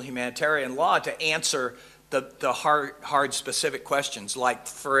international humanitarian law to answer the hard specific questions. Like,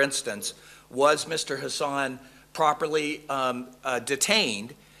 for instance, was Mr. Hassan properly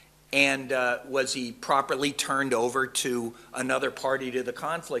detained, and was he properly turned over to another party to the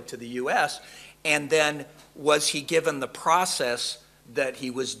conflict, to the U.S., and then was he given the process that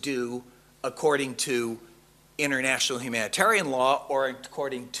he was due according to international humanitarian law or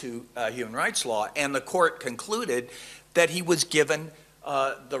according to human rights law? And the court concluded that he was given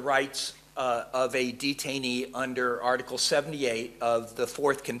the rights of a detainee under Article 78 of the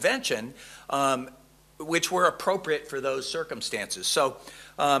Fourth Convention, which were appropriate for those circumstances. So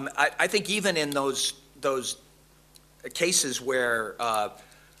I think even in those cases where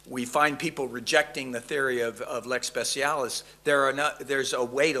we find people rejecting the theory of lex specialis, there's a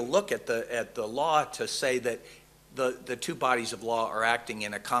way to look at the law to say that the two bodies of law are acting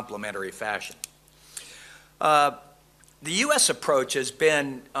in a complementary fashion. The U.S. approach has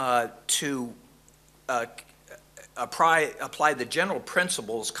been to apply the general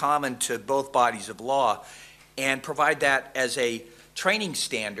principles common to both bodies of law and provide that as a training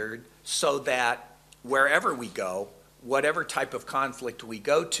standard so that wherever we go, whatever type of conflict we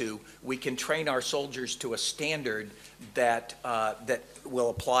go to, we can train our soldiers to a standard that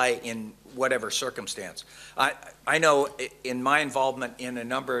will apply in whatever circumstance. I know in my involvement in a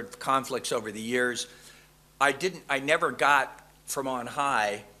number of conflicts over the years, I never got from on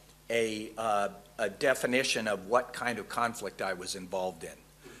high a definition of what kind of conflict I was involved in.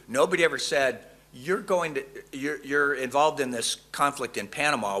 Nobody ever said, you're involved in this conflict in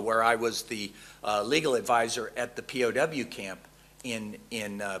Panama, where I was the legal advisor at the POW camp in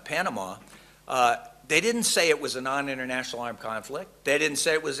Panama. They didn't say it was a non-international armed conflict. They didn't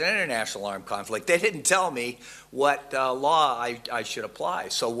say it was an international armed conflict. They didn't tell me what law I should apply.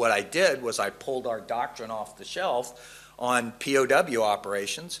 So what I did was I pulled our doctrine off the shelf on POW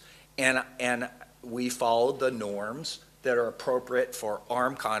operations, and we followed the norms that are appropriate for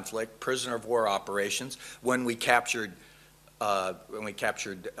armed conflict, prisoner of war operations. When we captured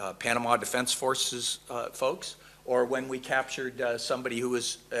Panama Defense Forces folks, or when we captured somebody who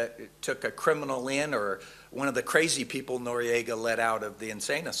took a criminal in, or one of the crazy people Noriega let out of the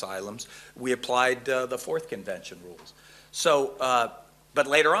insane asylums, we applied the Fourth Convention rules. So, but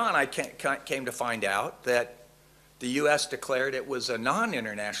later on, I came to find out that the U.S. declared it was a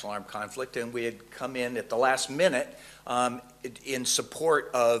non-international armed conflict, and we had come in at the last minute in support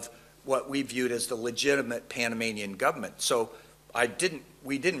of what we viewed as the legitimate Panamanian government. So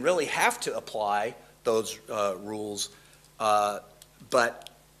we didn't really have to apply those rules, but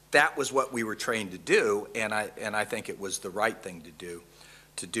that was what we were trained to do, and I think it was the right thing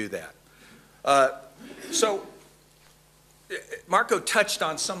to do that. So Marco touched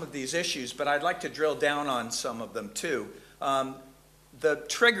on some of these issues, but I'd like to drill down on some of them too. The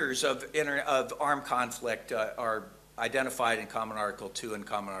triggers of armed conflict are identified in Common Article 2 and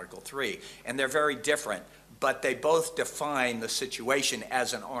Common Article 3, and they're very different, but they both define the situation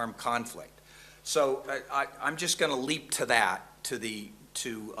as an armed conflict. So I'm just going to leap to that,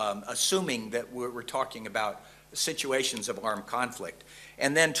 to assuming that we're talking about situations of armed conflict,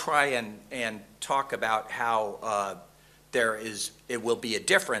 and then try and talk about how it will be a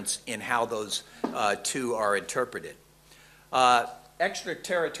difference in how those two are interpreted.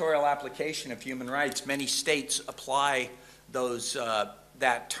 Extraterritorial application of human rights, many states apply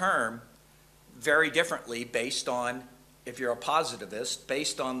that term very differently based on, if you're a positivist,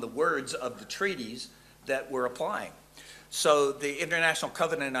 based on the words of the treaties that we're applying. So the International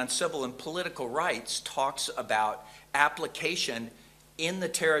Covenant on Civil and Political Rights talks about application in the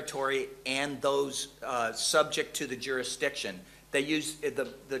territory and those subject to the jurisdiction.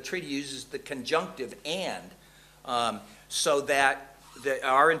 The treaty uses the conjunctive and. so that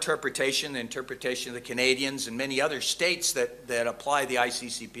our interpretation, the interpretation of the Canadians and many other states that apply the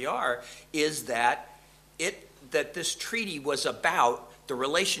ICCPR, is that this treaty was about the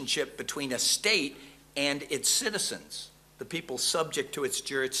relationship between a state and its citizens, the people subject to its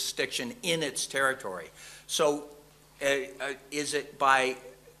jurisdiction in its territory. So is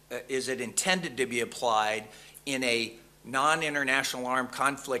it intended to be applied in a non-international armed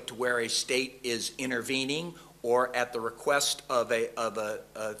conflict where a state is intervening, or at the request of a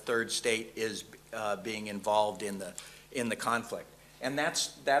third state is being involved in the conflict? And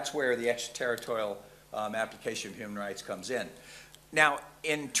that's where the extraterritorial application of human rights comes in. Now,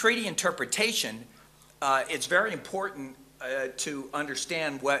 in treaty interpretation, it's very important to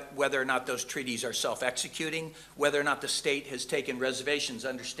understand whether or not those treaties are self-executing, whether or not the state has taken reservations,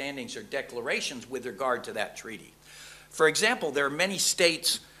 understandings, or declarations with regard to that treaty. For example, there are many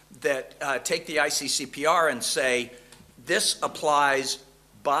states that take the ICCPR and say, this applies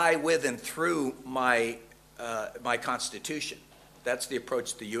by, with, and through my Constitution. That's the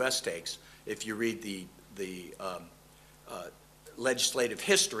approach the U.S. takes, if you read the legislative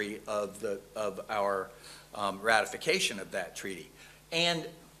history of our ratification of that treaty. And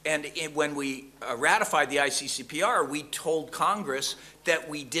when we ratified the ICCPR, we told Congress that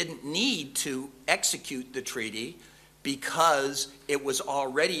we didn't need to execute the treaty because it was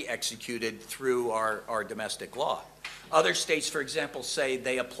already executed through our domestic law. Other states, for example, say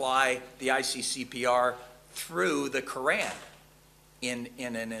they apply the ICCPR through the Quran in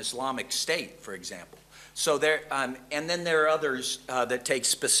an Islamic state, for example. So there, and then there are others that take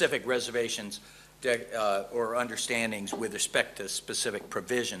specific reservations or understandings with respect to specific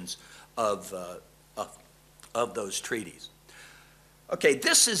provisions of those treaties. Okay,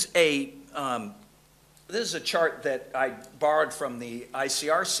 this is a chart that I borrowed from the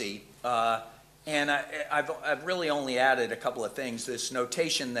ICRC, and I've really only added a couple of things. This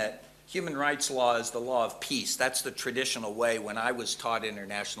notation that human rights law is the law of peace. That's the traditional way when I was taught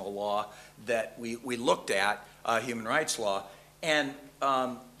international law that we looked at human rights law. And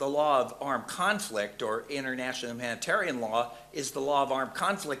the law of armed conflict, or international humanitarian law, is the law of armed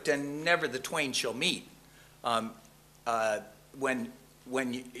conflict, and never the twain shall meet. When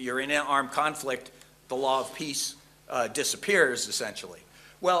you're in an armed conflict, the law of peace disappears, essentially.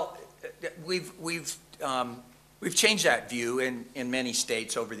 Well, we've changed that view in many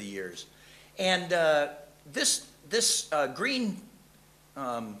states over the years. And this green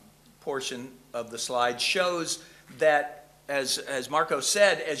portion of the slide shows that, as Marco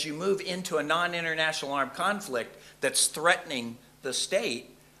said, as you move into a non-international armed conflict that's threatening the state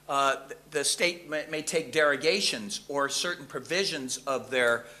may take derogations, or certain provisions of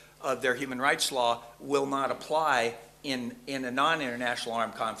their human rights law will not apply in a non-international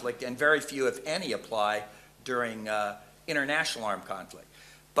armed conflict, and very few, if any, apply during international armed conflict.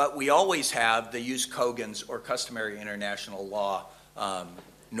 But we always have the jus cogens, or customary international law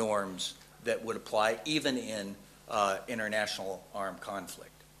norms that would apply even in international armed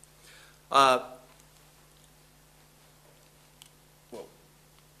conflict.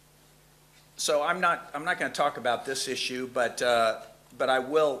 So I'm not going to talk about this issue, but I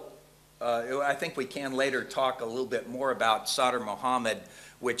will. I think we can later talk a little bit more about Sadr Mohammed,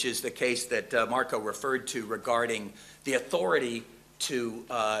 which is the case that Marco referred to regarding the authority to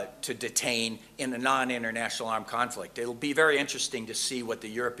detain in a non-international armed conflict. It'll be very interesting to see what the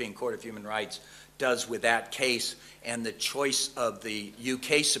European Court of Human Rights does with that case, and the choice of the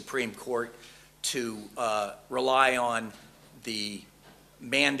UK Supreme Court to rely on the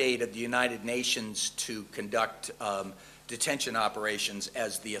mandate of the United Nations to conduct detention operations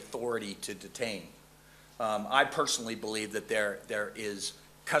as the authority to detain. I personally believe that there is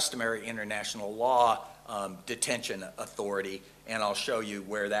customary international law detention authority, and I'll show you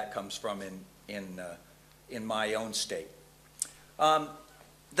where that comes from in my own state. I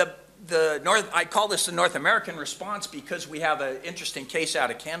call this the North American response because we have an interesting case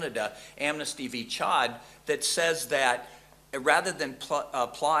out of Canada, Amnesty v. Chad, that says that rather than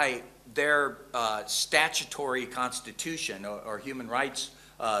apply their statutory constitution or human rights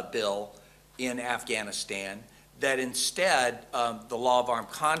bill in Afghanistan, that instead the law of armed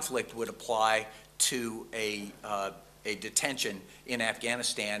conflict would apply to a detention in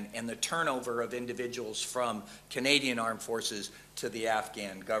Afghanistan and the turnover of individuals from Canadian armed forces to the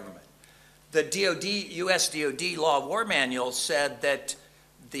Afghan government. The U.S. DoD Law of War Manual said that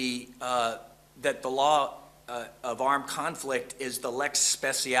the law of armed conflict is the lex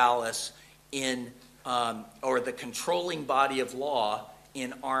specialis in, or the controlling body of law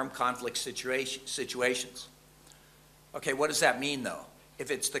in armed conflict situations. Okay, what does that mean, though?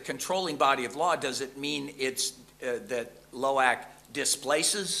 If it's the controlling body of law, does it mean it's that LOAC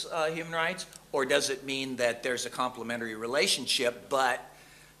displaces human rights, or does it mean that there's a complementary relationship, but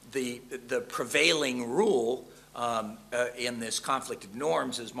the prevailing rule in this conflict of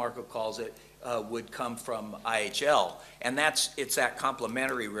norms, as Marco calls it, would come from IHL, and it's that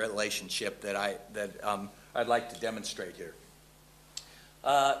complementary relationship that I'd like to demonstrate here.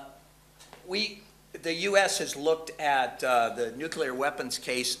 The U.S. has looked at the nuclear weapons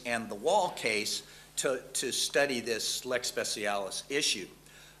case and the Wall case to study this lex specialis issue.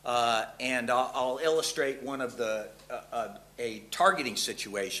 And I'll illustrate one of a targeting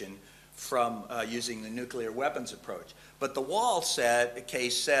situation from using the nuclear weapons approach. But the Wall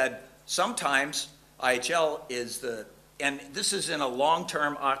case said sometimes IHL is and this is in a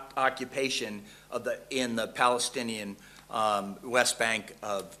long-term occupation in the Palestinian West Bank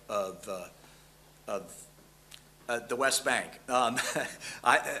of the West Bank.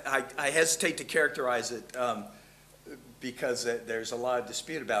 I hesitate to characterize it because there's a lot of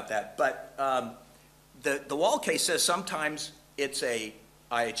dispute about that. But the Wall case says sometimes it's a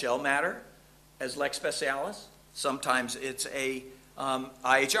IHL matter as lex specialis, sometimes it's a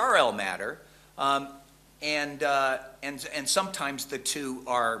IHRL matter, and sometimes the two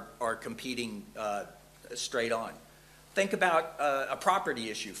are competing straight on. Think about a property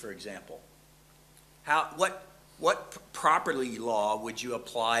issue, for example. What property law would you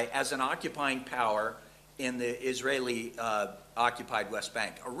apply as an occupying power in the Israeli occupied West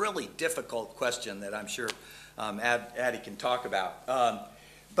Bank? A really difficult question that I'm sure Adi can talk about.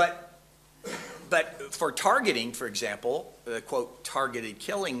 But for targeting, for example, quote, targeted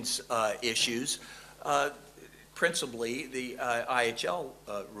killings issues, principally the IHL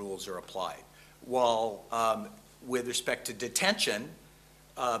rules are applied. While with respect to detention,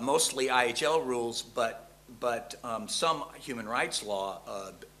 mostly IHL rules, but some human rights law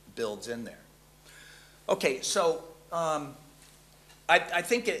builds in there. Okay, so I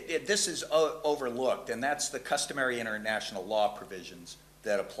think this is overlooked, and that's the customary international law provisions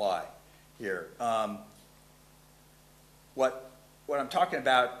that apply here. What I'm talking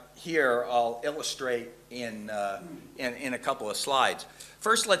about here, I'll illustrate in a couple of slides.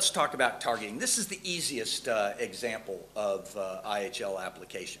 First, let's talk about targeting. This is the easiest example of IHL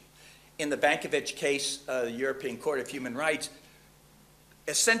application. In the Bankovic case, the European Court of Human Rights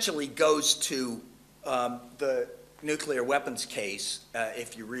essentially goes to the nuclear weapons case,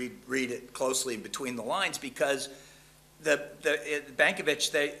 if you read it closely between the lines, because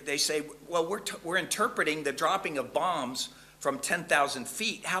Bankovic, they say, well, we're interpreting the dropping of bombs from 10,000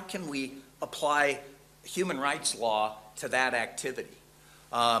 feet. How can we apply human rights law to that activity?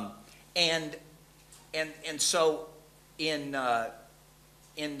 And so in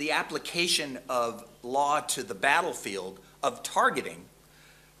the application of law to the battlefield of targeting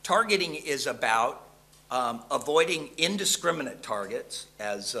is about avoiding indiscriminate targets,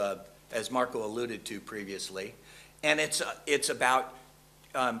 as Marco alluded to previously, and it's about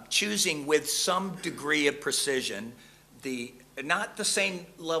choosing with some degree of precision, not the same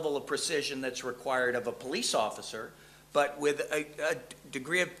level of precision that's required of a police officer, but with a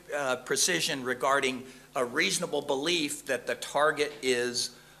degree of precision regarding a reasonable belief that the target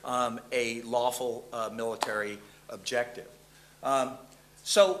is a lawful military objective.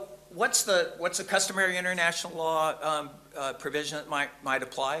 So what's the customary international law provision that might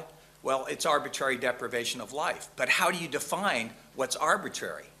apply? Well, it's arbitrary deprivation of life. But how do you define what's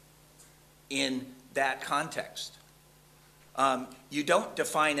arbitrary in that context? You don't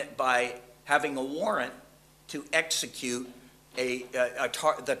define it by having a warrant to execute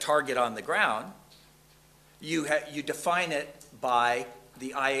the target on the ground. You define it by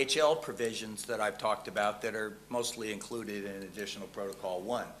the IHL provisions that I've talked about that are mostly included in Additional Protocol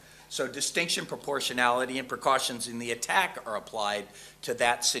 1. So distinction, proportionality, and precautions in the attack are applied to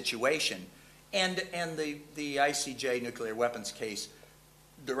that situation. And the ICJ nuclear weapons case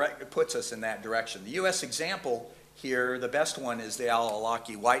puts us in that direction. The U.S. example here, the best one, is the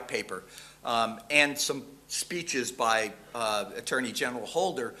al-Awlaki white paper, and some speeches by Attorney General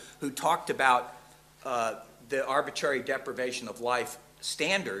Holder, who talked about the arbitrary deprivation of life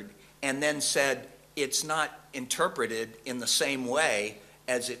standard, and then said it's not interpreted in the same way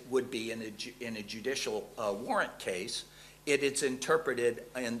as it would be in a judicial warrant case. It's interpreted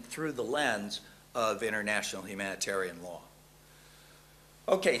through the lens of international humanitarian law.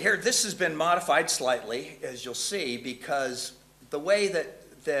 Okay, here, this has been modified slightly, as you'll see, because the way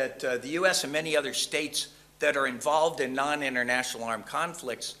that the U.S. and many other states that are involved in non-international armed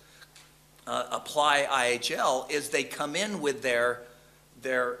conflicts apply IHL is they come in with their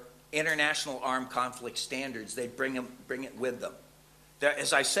international armed conflict standards. They bring it with them.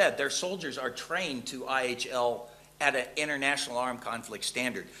 As I said, their soldiers are trained to IHL at an international armed conflict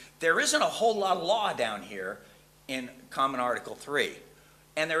standard. There isn't a whole lot of law down here in Common Article 3,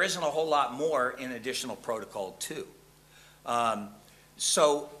 and there isn't a whole lot more in Additional Protocol 2.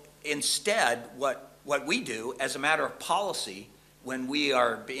 So instead, what we do as a matter of policy, when we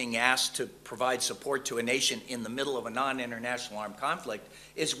are being asked to provide support to a nation in the middle of a non-international armed conflict,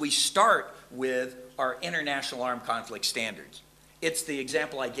 is we start with our international armed conflict standards. It's the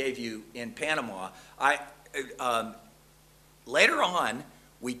example I gave you in Panama. Later on,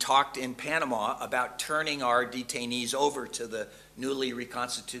 we talked in Panama about turning our detainees over to the newly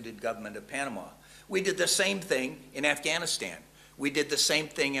reconstituted government of Panama. We did the same thing in Afghanistan. We did the same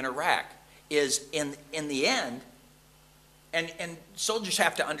thing in Iraq. Is in the end, and soldiers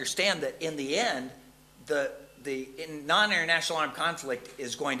have to understand that in the end, the non-international armed conflict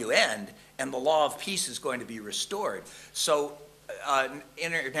is going to end and the law of peace is going to be restored. So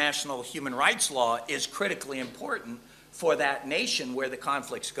international human rights law is critically important for that nation where the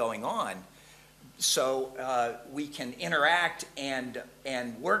conflict's going on. So we can interact and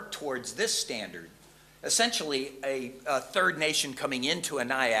work towards this standard. Essentially, a third nation coming into a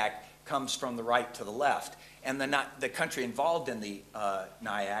NIAC comes from the right to the left, and the country involved in the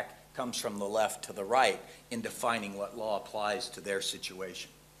NIAC comes from the left to the right in defining what law applies to their situation.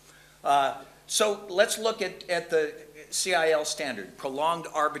 So let's look at the CIL standard. Prolonged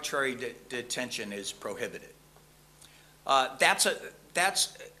arbitrary detention is prohibited. That's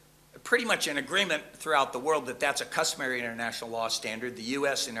pretty much an agreement throughout the world that that's a customary international law standard. The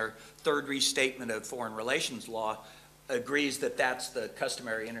U.S. in our third restatement of foreign relations law agrees that that's the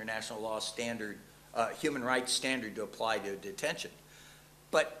customary international law standard, human rights standard to apply to detention.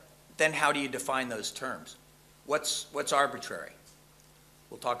 But then how do you define those terms? What's arbitrary?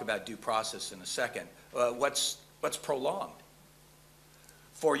 We'll talk about due process in a second. What's prolonged?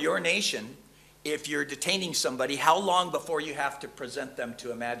 For your nation, if you're detaining somebody, how long before you have to present them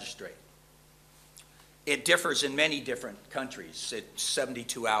to a magistrate? It differs in many different countries. It's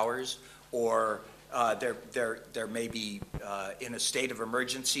 72 hours, or there may be in a state of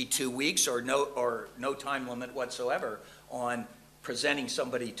emergency 2 weeks, or no time limit whatsoever on presenting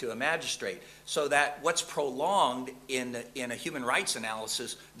somebody to a magistrate. So that what's prolonged in a human rights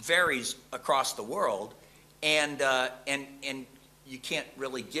analysis varies across the world, and you can't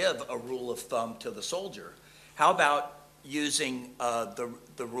really give a rule of thumb to the soldier. How about using the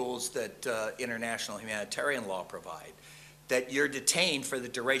rules that international humanitarian law provide, that you're detained for the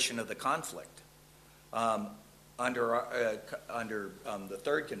duration of the conflict under the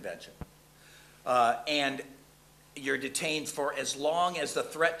third convention, and you're detained for as long as the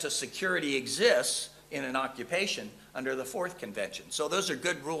threat to security exists in an occupation under the fourth convention. So those are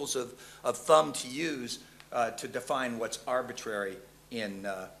good rules of thumb to use to define what's arbitrary in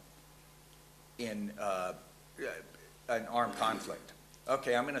an armed conflict.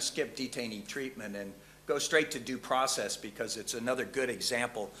 Okay, I'm going to skip detainee treatment and go straight to due process because it's another good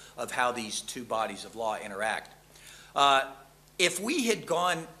example of how these two bodies of law interact. If we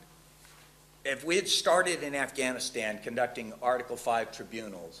had started in Afghanistan conducting Article 5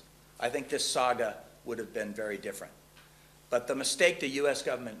 tribunals, I think this saga would have been very different. But the mistake the U.S.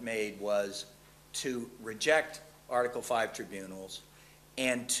 government made was to reject Article 5 tribunals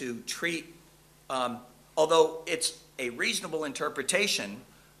and to treat, although it's a reasonable interpretation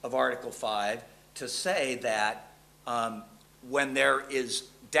of Article 5 to say that when there is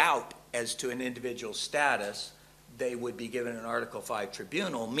doubt as to an individual's status, they would be given an Article 5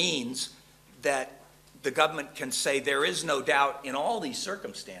 tribunal, means that the government can say there is no doubt in all these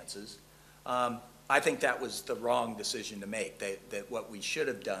circumstances. I think that was the wrong decision to make, that what we should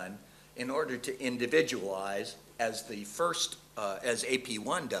have done in order to individualize, as the first, as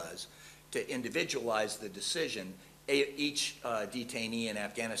AP1 does, to individualize the decision, each detainee in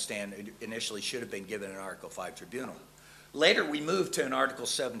Afghanistan initially should have been given an Article 5 tribunal. Later, we moved to an Article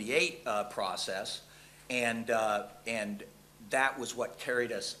 78 process, and that was what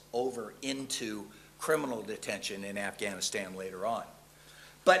carried us over into criminal detention in Afghanistan later on.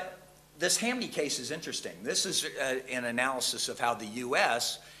 But this Hamdi case is interesting. This is an analysis of how the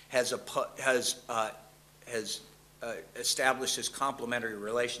U.S. has established this complementary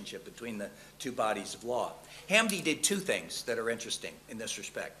relationship between the two bodies of law. Hamdi did two things that are interesting in this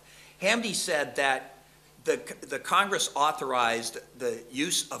respect. Hamdi said that the Congress authorized the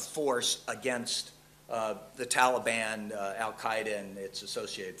use of force against the Taliban, Al-Qaeda, and its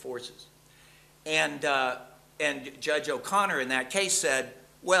associated forces. And Judge O'Connor in that case said,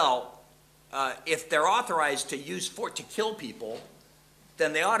 well, if they're authorized to use force to kill people,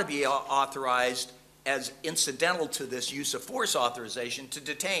 then they ought to be authorized as incidental to this use of force authorization to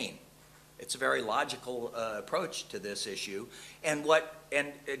detain It's a very logical approach to this issue. And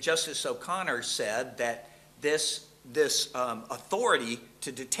Justice O'Connor said that this authority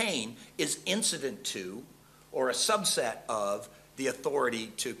to detain is incident to, or a subset of, the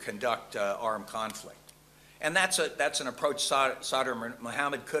authority to conduct armed conflict. And that's an approach Sadr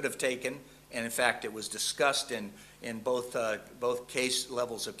Mohammed could have taken, and in fact it was discussed in both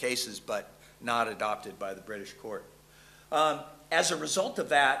levels of cases, but not adopted by the British court. As a result of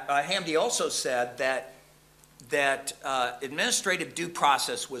that, Hamdi also said that administrative due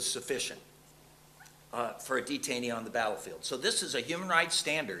process was sufficient for a detainee on the battlefield. So this is a human rights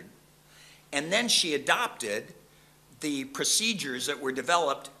standard, and then she adopted the procedures that were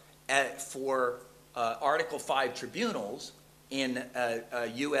developed for Article 5 tribunals in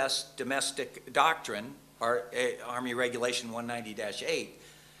U.S. domestic doctrine, Army Regulation 190-8,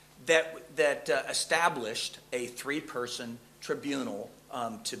 that established a 3-person tribunal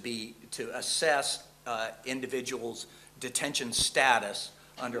to assess individuals' detention status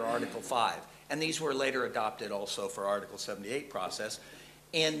under Article 5. And these were later adopted also for Article 78 process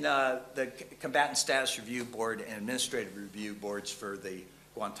in the Combatant Status Review Board and Administrative Review Boards for the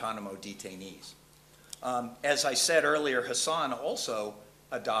Guantanamo detainees. As I said earlier, Hassan also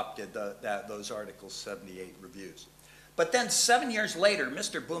adopted those Article 78 reviews. But then 7 years later,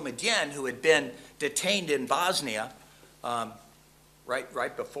 Mr. Boumediene, who had been detained in Bosnia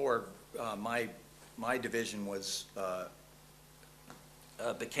right before my division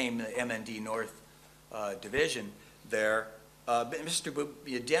became the MND North division there, Mr.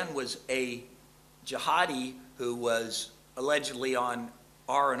 Boumediene was a jihadi who was allegedly on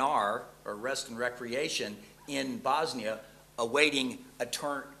R&R, or rest and recreation, in Bosnia, awaiting a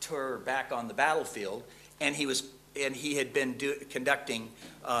tour back on the battlefield, and he had been conducting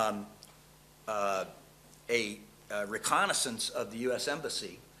a reconnaissance of the U.S.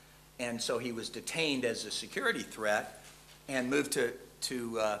 Embassy, and so he was detained as a security threat and moved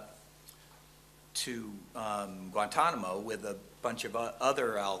to Guantanamo with a bunch of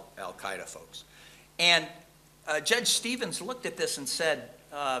other Al-Qaeda folks. And Judge Stevens looked at this and said,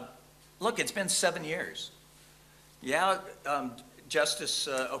 look, it's been 7 years. Yeah, Justice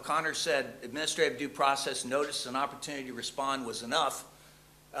O'Connor said administrative due process, notice, and opportunity to respond was enough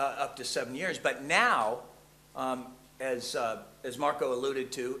up to 7 years. But now, as Marco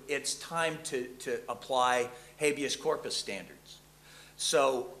alluded to, it's time to apply habeas corpus standards.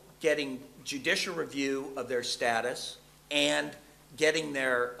 So getting judicial review of their status and getting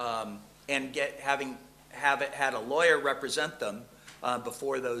their having had a lawyer represent them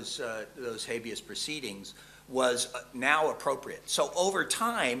before those habeas proceedings was now appropriate. So over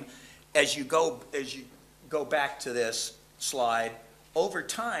time, as you go back to this slide, over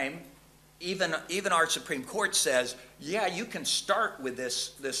time, even our Supreme Court says, yeah, you can start with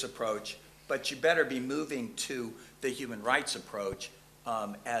this approach, but you better be moving to the human rights approach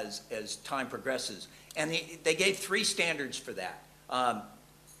as time progresses. And they gave 3 standards for that.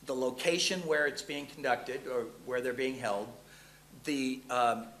 The location where it's being conducted or where they're being held, the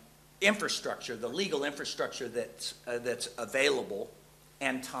infrastructure, the legal infrastructure that's available,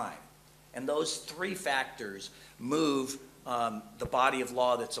 and time. And those 3 factors move the body of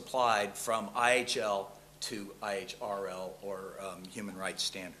law that's applied from IHL to IHRL, or human rights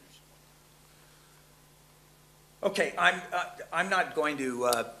standards. Okay, I'm not going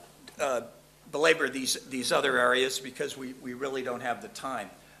to belabor these other areas because we really don't have the time.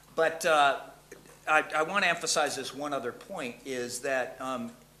 But I want to emphasize this one other point, is that,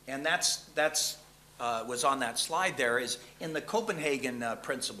 and that's was on that slide there, is in the Copenhagen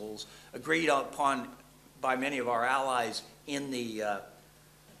principles agreed upon by many of our allies in the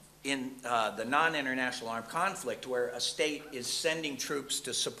non-international armed conflict, where a state is sending troops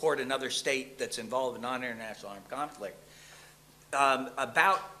to support another state that's involved in non-international armed conflict.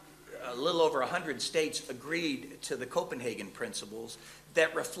 About a little over 100 states agreed to the Copenhagen principles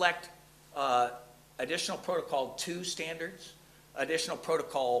that reflect additional Protocol 2 standards, additional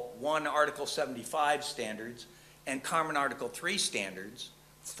Protocol 1 Article 75 standards, and Common Article 3 standards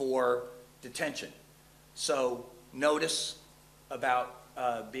for detention. So notice about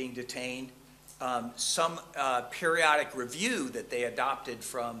being detained, some periodic review that they adopted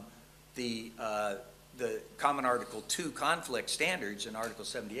from the Common Article 2 conflict standards in Article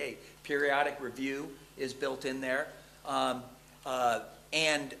 78. Periodic review is built in there.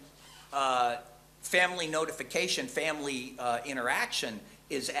 And family notification, family interaction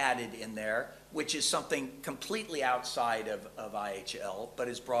is added in there, which is something completely outside of IHL, but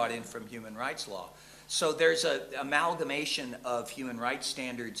is brought in from human rights law. So there's an amalgamation of human rights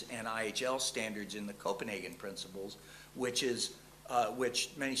standards and IHL standards in the Copenhagen principles, which is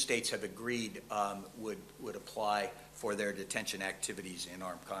which many states have agreed would apply for their detention activities in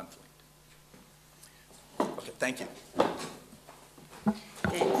armed conflict. Okay, thank you.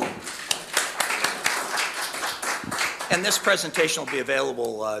 And this presentation will be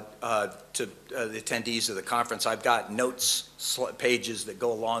available to the attendees of the conference. I've got notes pages that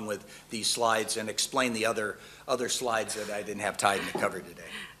go along with these slides and explain the other slides that I didn't have time to cover today.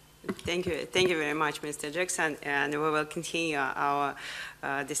 Thank you very much, Mr. Jackson, and we will continue our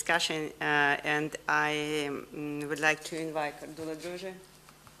discussion. And I would like to invite Cardula Droge.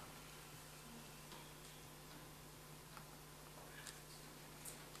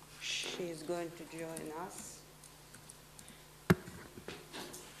 She is going to join us.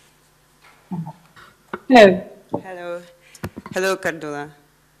 Hello. Hello. Hello, Cardula.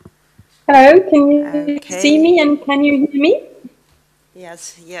 Hello, can you see me and can you hear me?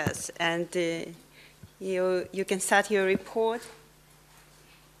 Yes, yes. And you can start your report.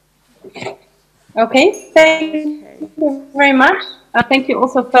 Okay, thank you very much. Thank you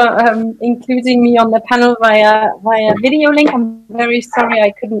also for including me on the panel via video link. I'm very sorry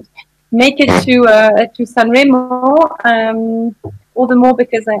I couldn't make it to Sanremo. All the more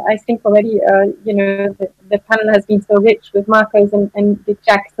because I think already, you know, the panel has been so rich with Marco's and Dick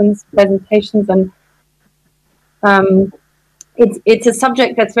Jackson's presentations, and it's a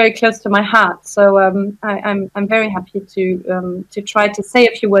subject that's very close to my heart. So I'm very happy to try to say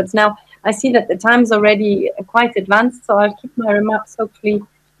a few words. Now, I see that the time's already quite advanced, so I'll keep my remarks hopefully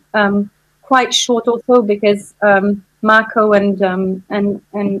quite short also, because Marco and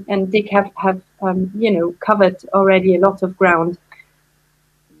Dick have you know, covered already a lot of ground.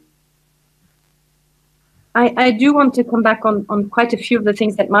 I do want to come back on quite a few of the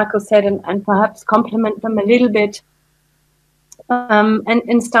things that Marco said and perhaps complement them a little bit.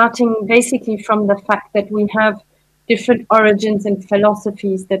 And starting basically from the fact that we have different origins and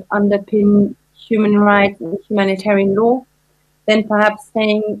philosophies that underpin human rights and humanitarian law, then perhaps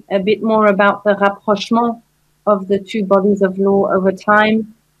saying a bit more about the rapprochement of the two bodies of law over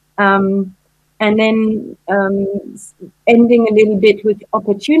time, and then ending a little bit with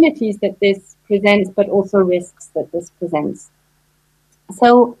opportunities that this presents, but also risks that this presents.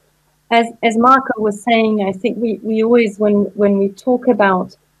 So, as Marco was saying, I think we always, when we talk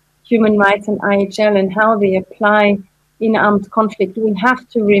about human rights and IHL and how they apply in armed conflict, we have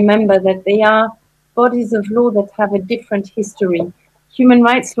to remember that they are bodies of law that have a different history. Human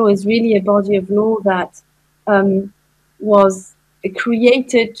rights law is really a body of law that was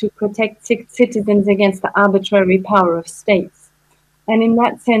created to protect citizens against the arbitrary power of states. And in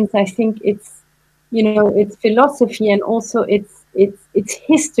that sense, I think it's, you know, its philosophy and also its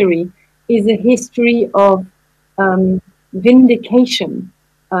history is a history of vindication.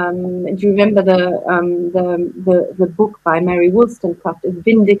 Do you remember the book by Mary Wollstonecraft, A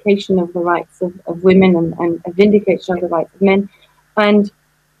Vindication of the Rights of Women and A Vindication of the Rights of Men? And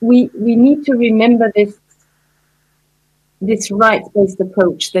we need to remember this rights-based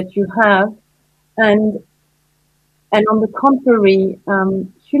approach that you have, and on the contrary,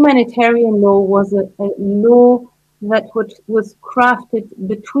 humanitarian law was a law that was crafted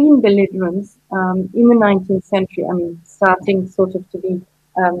between belligerents in the 19th century. I mean, starting sort of to be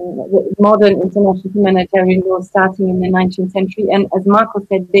the modern international humanitarian law starting in the 19th century. And as Marco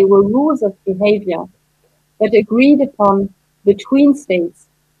said, they were rules of behavior that agreed upon between states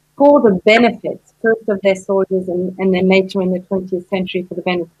for the benefits, first of their soldiers and then later in the 20th century for the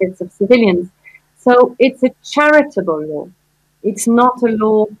benefits of civilians. So it's a charitable law. It's not a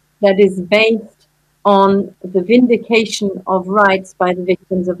law that is based on the vindication of rights by the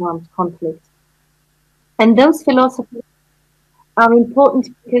victims of armed conflict. And those philosophies are important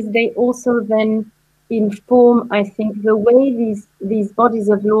because they also then inform, I think, the way these bodies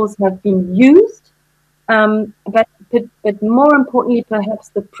of laws have been used, but more importantly, perhaps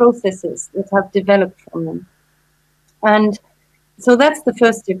the processes that have developed from them. And so that's the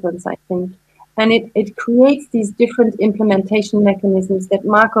first difference, I think. And it creates these different implementation mechanisms that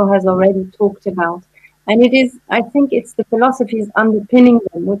Marco has already talked about. And it is, I think it's the philosophies underpinning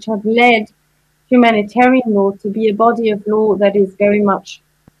them which have led humanitarian law to be a body of law that is very much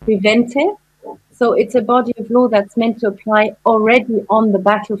preventive. So it's a body of law that's meant to apply already on the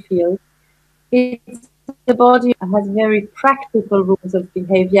battlefield. It's a body that has very practical rules of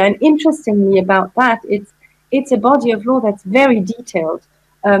behavior. And interestingly about that, it's a body of law that's very detailed.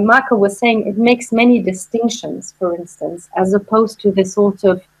 Marco was saying it makes many distinctions, for instance, as opposed to the sort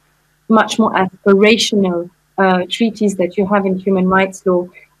of much more aspirational treaties that you have in human rights law.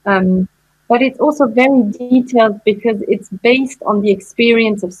 But it's also very detailed because it's based on the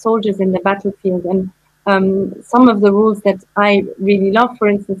experience of soldiers in the battlefield. And some of the rules that I really love, for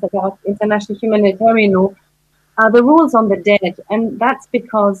instance, about international humanitarian law, are the rules on the dead. And that's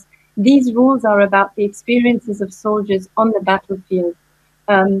because these rules are about the experiences of soldiers on the battlefield.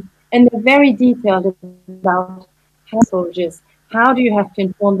 And they're very detailed about how soldiers, how do you have to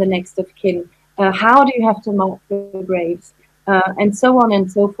inform the next of kin, how do you have to mark the graves, and so on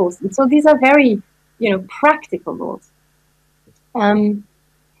and so forth. And so these are very, practical rules.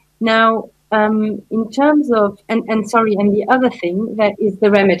 Now, in terms of, and the other thing that is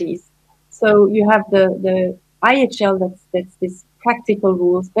the remedies. So you have the IHL, that's this practical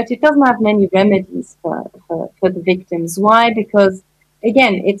rules, but it doesn't have many remedies for the victims. Why? Because,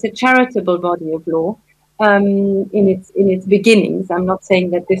 again, it's a charitable body of law in its beginnings. I'm not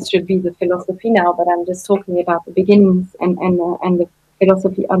saying that this should be the philosophy now, but I'm just talking about the beginnings and the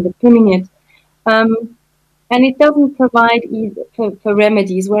philosophy underpinning it. And it doesn't provide either for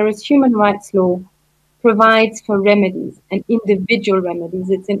remedies, whereas human rights law provides for remedies and individual remedies.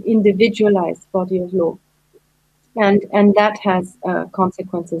 It's an individualized body of law. And that has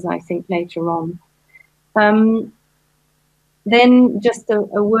consequences, I think, later on. Then just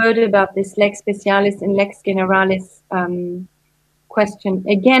a word about this lex specialis and lex generalis question.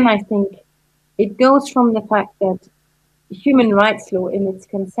 Again, I think it goes from the fact that human rights law in its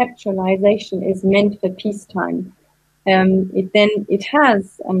conceptualization is meant for peacetime. It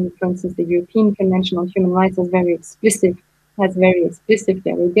has, for instance, the European Convention on Human Rights has very explicit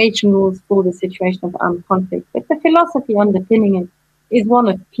derogation rules for the situation of armed conflict. But the philosophy underpinning it is one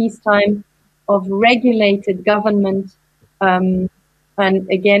of peacetime, of regulated government, and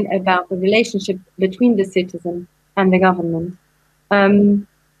again about the relationship between the citizen and the government.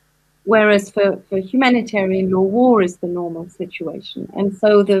 Whereas for humanitarian law, war is the normal situation. And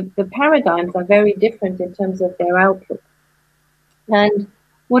so the paradigms are very different in terms of their outlook. And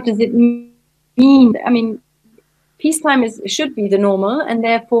what does it mean? I mean, peacetime should be the normal, and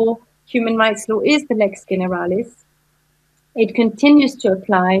therefore human rights law is the lex generalis. It continues to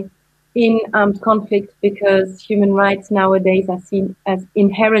apply in armed conflict because human rights nowadays are seen as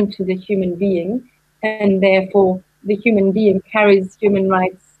inherent to the human being, and therefore the human being carries human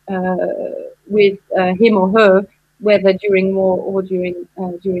rights with him or her, whether during war or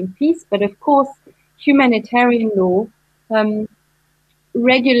during peace. But of course, humanitarian law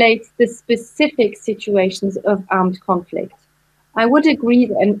regulates the specific situations of armed conflict. I would agree,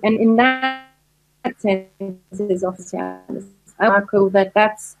 and in that sense, is officialis. I argue that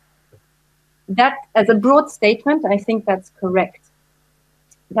that as a broad statement, I think that's correct.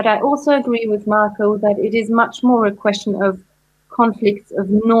 But I also agree with Marco that it is much more a question of conflicts of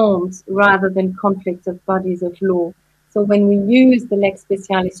norms rather than conflicts of bodies of law. So when we use the lex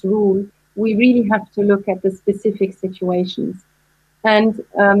specialis rule, we really have to look at the specific situations. And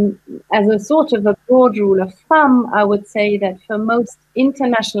as a sort of a broad rule of thumb, I would say that for most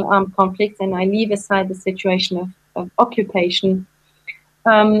international armed conflicts, and I leave aside the situation of occupation,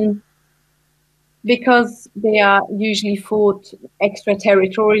 because they are usually fought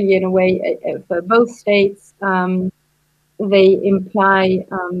extraterritorially in a way for both states, they imply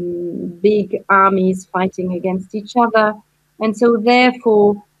big armies fighting against each other. And so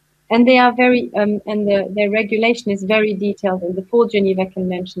therefore, and they are very, and their regulation is very detailed in the 4 Geneva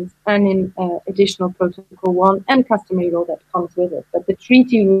Conventions and in additional Protocol 1 and customary law that comes with it. But the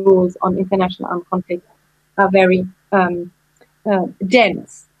treaty rules on international armed conflict are very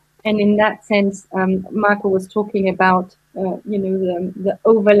dense. And in that sense, Marco was talking about, the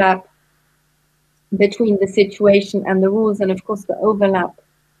overlap between the situation and the rules, and of course the overlap,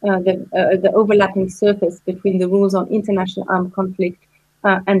 the overlapping surface between the rules on international armed conflict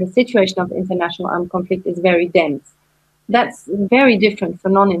and the situation of international armed conflict is very dense. That's very different for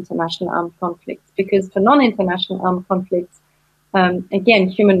non-international armed conflicts, because for non-international armed conflicts, again,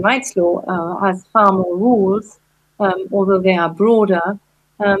 human rights law has far more rules, although they are broader.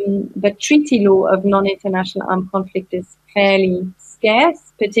 But treaty law of non-international armed conflict is fairly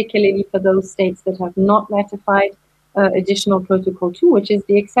scarce, particularly for those states that have not ratified additional Protocol 2, which is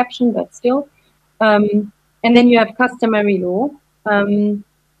the exception, but still. And then you have customary law.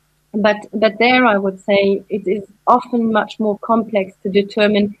 But there I would say it is often much more complex to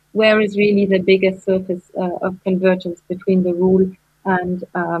determine where is really the bigger surface of convergence between the rule and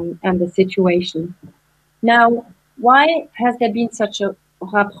the situation. Now, why has there been such a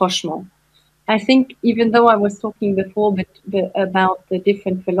rapprochement? I think even though I was talking before about the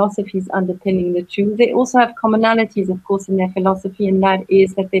different philosophies underpinning the two, they also have commonalities, of course, in their philosophy, and that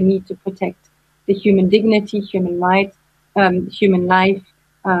is that they need to protect the human dignity, human rights, human life,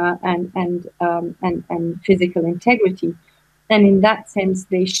 and physical integrity. And in that sense,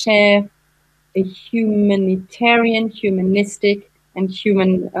 they share a humanitarian, humanistic, and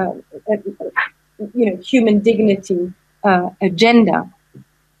human dignity agenda.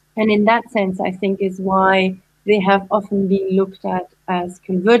 And in that sense, I think is why they have often been looked at as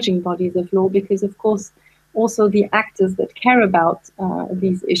converging bodies of law, because of course also the actors that care about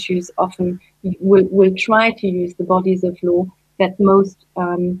these issues often will try to use the bodies of law that most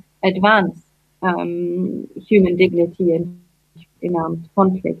advance human dignity in armed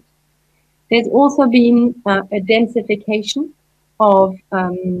conflict. There's also been a densification of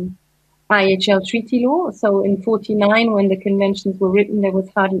IHL treaty law. So in 1949, when the conventions were written, there was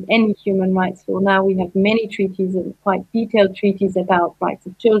hardly any human rights law. Now we have many treaties, and quite detailed treaties about rights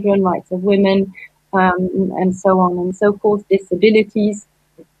of children, rights of women, and so on and so forth, disabilities,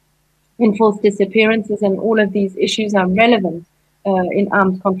 enforced disappearances, and all of these issues are relevant in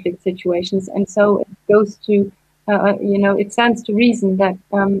armed conflict situations. And so it goes to, it stands to reason that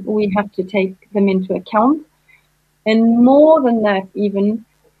we have to take them into account. And more than that, even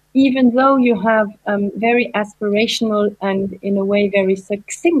though you have very aspirational and in a way very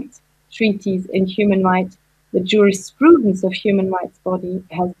succinct treaties in human rights, the jurisprudence of human rights body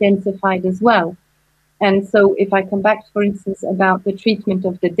has densified as well. And so if I come back, for instance, about the treatment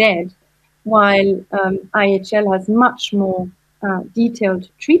of the dead, while IHL has much more detailed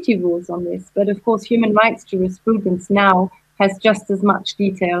treaty rules on this, but of course human rights jurisprudence now has just as much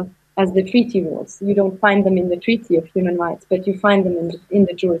detail as the treaty rules. You don't find them in the Treaty of Human Rights, but you find them in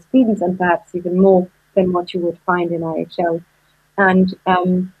the jurisprudence, and perhaps even more than what you would find in IHL. And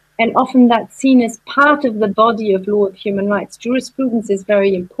often that's seen as part of the body of law of human rights. Jurisprudence is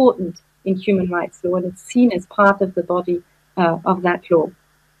very important in human rights law, and it's seen as part of the body of that law.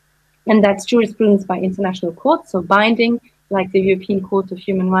 And that's jurisprudence by international courts, so binding, like the European Court of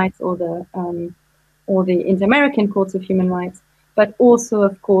Human Rights or the Inter-American Courts of Human Rights, but also,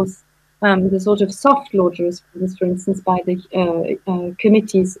 of course, the sort of soft law jurisprudence, for instance, by the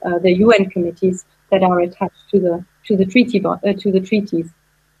committees, the UN committees that are attached to the treaties.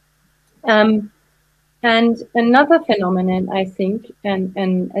 And another phenomenon, I think, and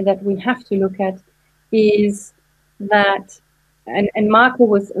that we have to look at is that, and Marco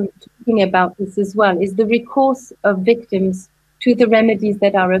was talking about this as well, is the recourse of victims to the remedies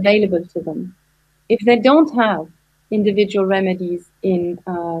that are available to them. If they don't have individual remedies in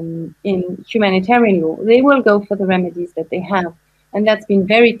humanitarian law, they will go for the remedies that they have. And that's been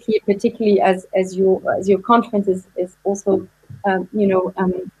very clear, particularly as your conference is also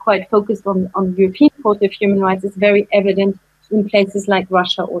quite focused on the European Court of Human Rights. It's very evident in places like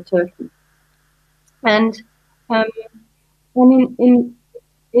Russia or Turkey. And in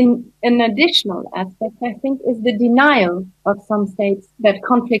an additional aspect, I think, is the denial of some states that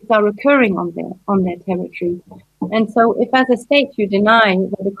conflicts are occurring on their territory. And so if as a state you deny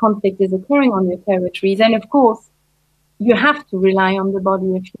that a conflict is occurring on your territory, then of course you have to rely on the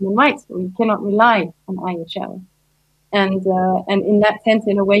body of human rights, or you cannot rely on IHL. And in that sense,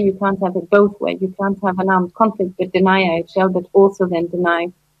 in a way, you can't have it both ways. You can't have an armed conflict but deny IHL, but also then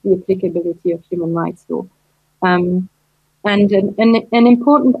deny the applicability of human rights law. And an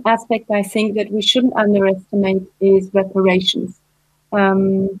important aspect, I think, that we shouldn't underestimate is reparations.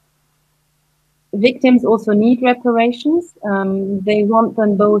 Victims also need reparations. They want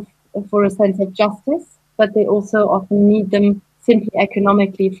them both for a sense of justice, but they also often need them simply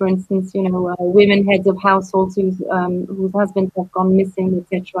economically. For instance, women heads of households whose husbands have gone missing,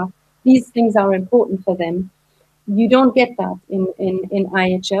 etc. These things are important for them. You don't get that in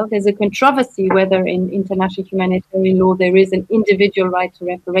IHL. There's a controversy whether in international humanitarian law there is an individual right to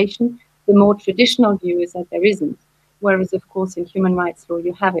reparation. The more traditional view is that there isn't, whereas of course in human rights law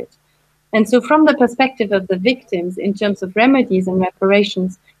you have it. And so from the perspective of the victims, in terms of remedies and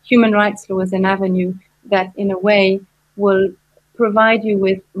reparations, human rights law is an avenue that in a way will provide you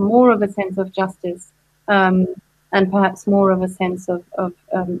with more of a sense of justice and perhaps more of a sense of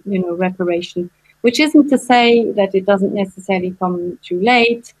reparation. Which isn't to say that it doesn't necessarily come too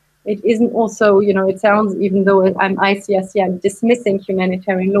late. It isn't also, it sounds, even though I'm ICLRC, I'm dismissing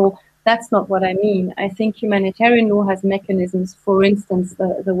humanitarian law. That's not what I mean. I think humanitarian law has mechanisms, for instance,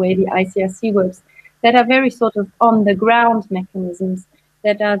 the way the ICLRC works, that are very sort of on-the-ground mechanisms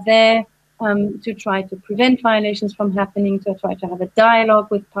that are there to try to prevent violations from happening, to try to have a dialogue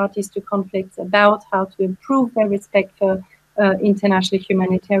with parties to conflicts about how to improve their respect for international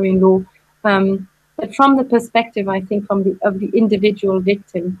humanitarian law. But from the perspective, I think, of the individual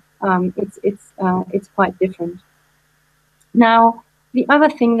victim, it's quite different. Now, the other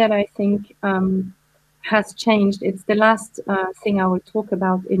thing that I think has changed, it's the last thing I will talk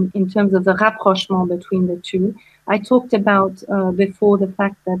about in terms of the rapprochement between the two. I talked about before the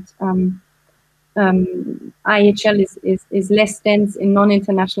fact that IHL is less dense in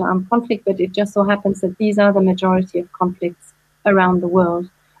non-international armed conflict, but it just so happens that these are the majority of conflicts around the world.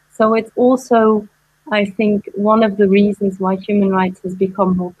 So it's also, I think, one of the reasons why human rights has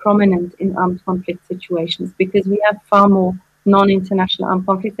become more prominent in armed conflict situations, because we have far more non-international armed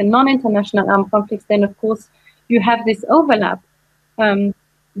conflicts. And non-international armed conflicts, then of course, you have this overlap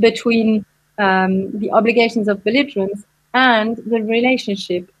between the obligations of belligerents and the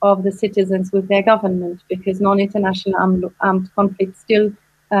relationship of the citizens with their government, because non-international armed conflict still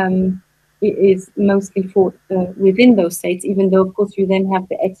is mostly fought within those states, even though, of course, you then have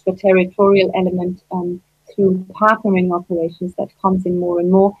the extraterritorial element through partnering operations that comes in more and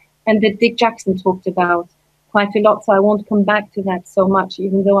more, and that Dick Jackson talked about quite a lot, so I won't come back to that so much,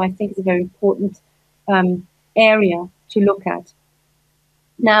 even though I think it's a very important area to look at.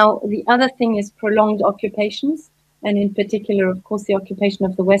 Now, the other thing is prolonged occupations, and in particular, of course, the occupation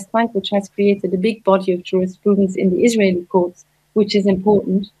of the West Bank, which has created a big body of jurisprudence in the Israeli courts, which is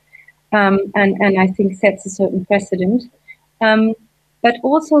important, and I think sets a certain precedent. But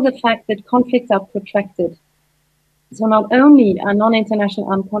also the fact that conflicts are protracted. So not only are non-international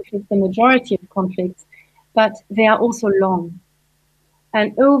armed conflicts the majority of conflicts, but they are also long.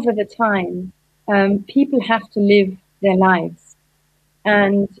 And over the time, people have to live their lives.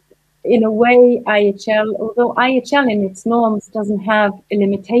 And in a way, IHL, although IHL in its norms doesn't have a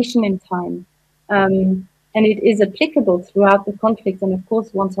limitation in time, and it is applicable throughout the conflict. And of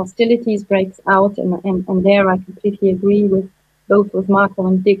course, once hostilities breaks out, and there I completely agree with both what Marco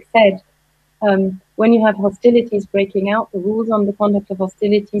and Dick said, when you have hostilities breaking out, the rules on the conduct of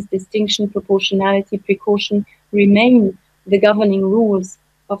hostilities, distinction, proportionality, precaution, remain the governing rules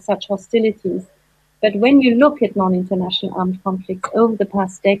of such hostilities. But when you look at non-international armed conflicts over the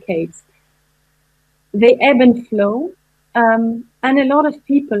past decades, they ebb and flow, and a lot of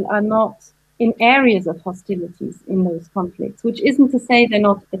people are not in areas of hostilities in those conflicts, which isn't to say they're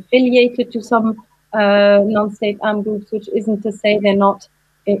not affiliated to some non-state armed groups, which isn't to say they're not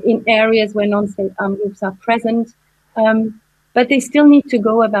in areas where non-state armed groups are present, but they still need to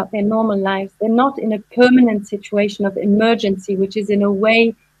go about their normal lives. They're not in a permanent situation of emergency, which is in a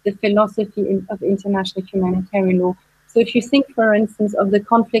way the philosophy of international humanitarian law. So if you think, for instance, of the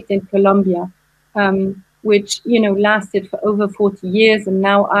conflict in Colombia, which lasted for over 40 years and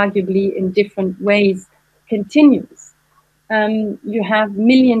now arguably in different ways continues. You have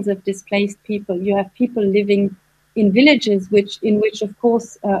millions of displaced people. You have people living in villages in which of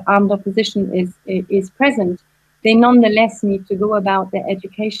course armed opposition is present. They nonetheless need to go about their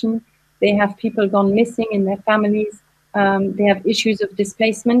education. They have people gone missing in their families. They have issues of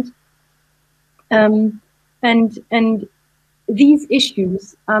displacement. And these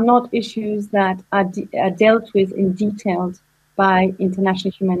issues are not issues that are dealt with in detail by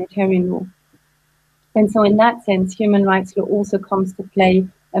international humanitarian law. And so in that sense, human rights law also comes to play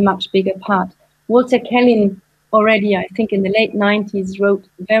a much bigger part. Walter Kellin already, I think in the late 90s, wrote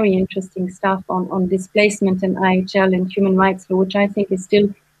very interesting stuff on displacement and IHL and human rights law, which I think is still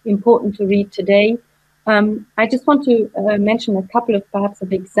important to read today. I just want to mention a couple of perhaps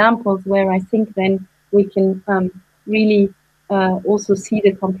of examples where I think then we can really also see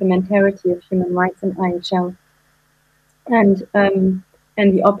the complementarity of human rights and IHL and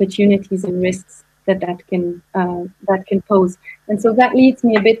the opportunities and risks that can pose. And so that leads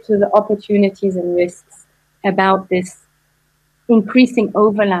me a bit to the opportunities and risks about this increasing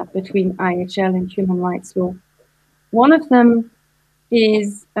overlap between IHL and human rights law. One of them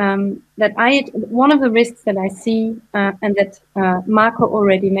is one of the risks that I see and that Marco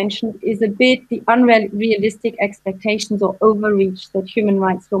already mentioned is a bit the unrealistic expectations or overreach that human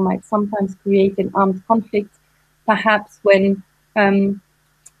rights law might sometimes create in armed conflicts, perhaps when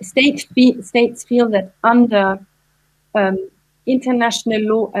states feel that under international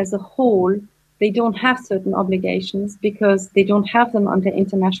law as a whole, they don't have certain obligations because they don't have them under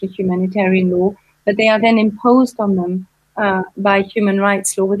international humanitarian law, but they are then imposed on them by human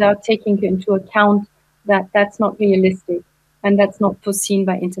rights law without taking into account that that's not realistic and that's not foreseen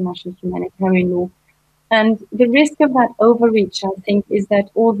by international humanitarian law. And the risk of that overreach, I think, is that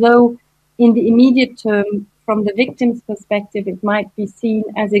although in the immediate term, from the victim's perspective, it might be seen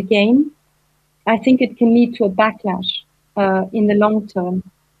as a gain, I think it can lead to a backlash in the long term.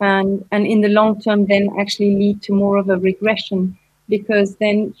 And in the long term, then actually lead to more of a regression, because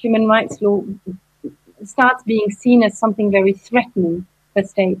then human rights law starts being seen as something very threatening for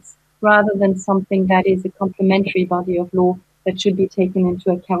states, rather than something that is a complementary body of law that should be taken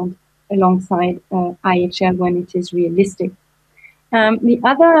into account alongside IHL when it is realistic. The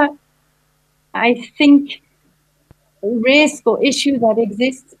other, I think, risk or issue that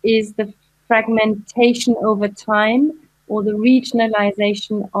exists is the fragmentation over time or the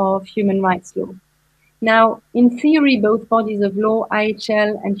regionalization of human rights law. Now, in theory, both bodies of law,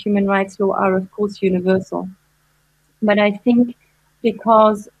 IHL and human rights law, are of course universal. But I think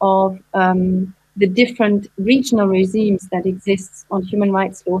because of the different regional regimes that exists on human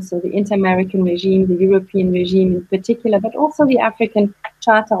rights law, so the inter-American regime, the European regime in particular, but also the African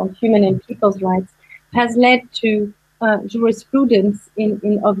Charter on Human and People's Rights, has led to jurisprudence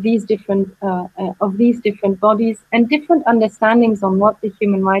of these different bodies and different understandings on what the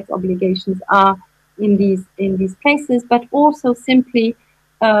human rights obligations are in these places, but also simply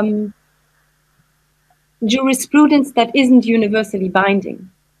jurisprudence that isn't universally binding.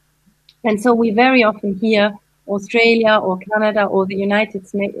 And so we very often hear Australia or Canada or the United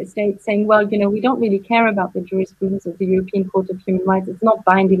States saying, well, you know, we don't really care about the jurisprudence of the European Court of Human Rights. It's not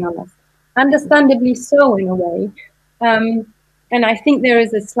binding on us. Understandably so, in a way. And I think there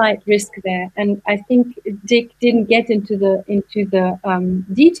is a slight risk there. And I think Dick didn't get into the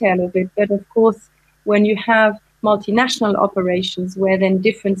detail of it. But of course, when you have multinational operations where then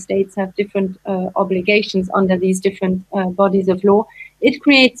different states have different obligations under these different bodies of law, it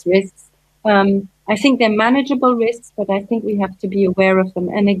creates risks. I think they're manageable risks, but I think we have to be aware of them.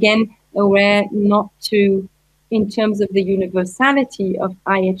 And again, aware not to, in terms of the universality of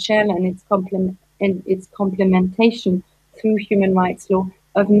IHL and its complementation through human rights law,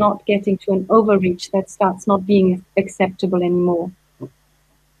 of not getting to an overreach that starts not being acceptable anymore.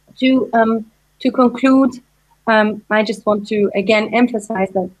 To conclude, I just want to again emphasize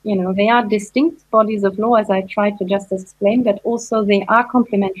that, you know, they are distinct bodies of law, as I tried to just explain, but also they are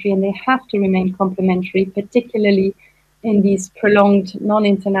complementary and they have to remain complementary, particularly in these prolonged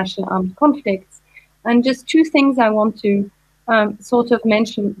non-international armed conflicts. And just two things I want to sort of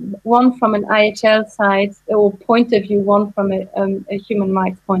mention, one from an IHL side or point of view, one from a human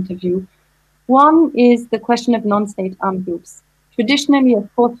rights point of view. One is the question of non-state armed groups. Traditionally,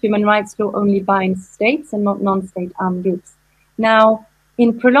 of course, human rights law only binds states and not non-state armed groups. Now,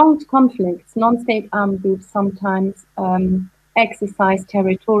 in prolonged conflicts, non-state armed groups sometimes exercise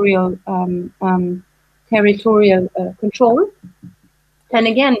territorial control. And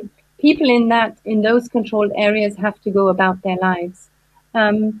again, people in those controlled areas have to go about their lives.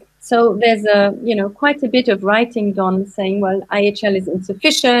 So there's quite a bit of writing done saying, well, IHL is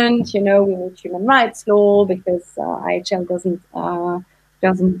insufficient. You know, we need human rights law because IHL doesn't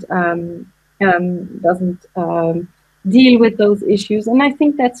deal with those issues. And I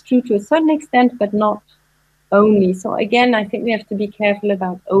think that's true to a certain extent, but not only. So again, I think we have to be careful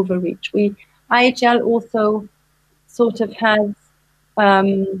about overreach. IHL also sort of has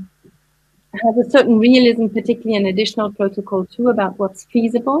a certain realism, particularly an additional protocol too, about what's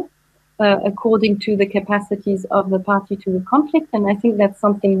feasible according to the capacities of the party to the conflict. And I think that's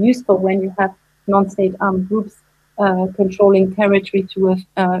something useful when you have non-state armed groups controlling territory to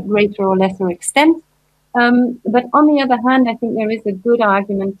a greater or lesser extent. But on the other hand, I think there is a good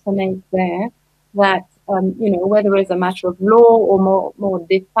argument to make there that, whether it's a matter of law or more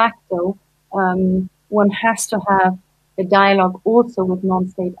de facto, one has to have a dialogue also with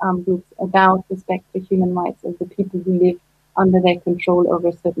non-state armed groups about respect for human rights of the people who live under their control over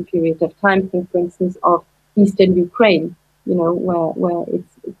a certain period of time. Think, for instance, of eastern Ukraine, where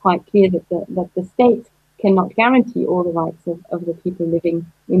it's quite clear that the state cannot guarantee all the rights of the people living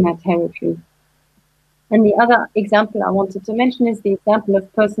in that territory. And the other example I wanted to mention is the example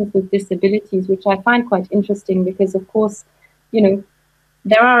of persons with disabilities, which I find quite interesting because, of course,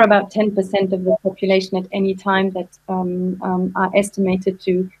 there are about 10% of the population at any time that are estimated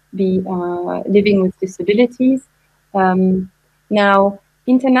to be living with disabilities. Now,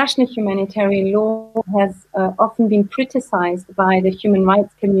 international humanitarian law has often been criticized by the human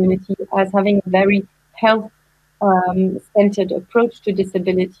rights community as having a very health-centered approach to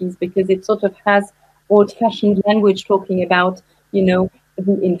disabilities because it sort of has old-fashioned language talking about, the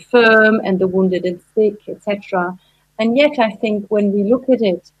infirm and the wounded and sick, etc. And yet, I think when we look at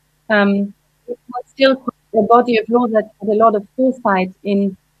it, it was still a body of law that had a lot of foresight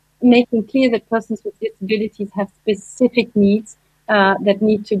in making clear that persons with disabilities have specific needs that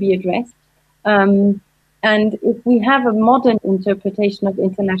need to be addressed. And if we have a modern interpretation of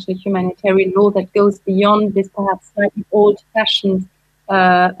international humanitarian law that goes beyond this perhaps slightly old-fashioned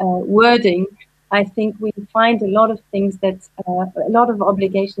wording, I think we find a lot of things that, a lot of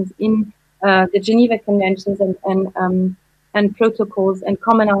obligations in the Geneva Conventions and protocols and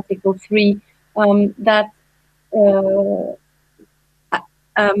Common Article 3 that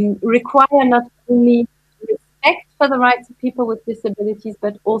require not only respect for the rights of people with disabilities,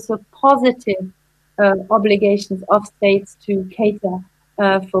 but also positive obligations of states to cater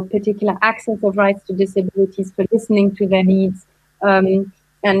for particular access of rights to disabilities, for listening to their needs,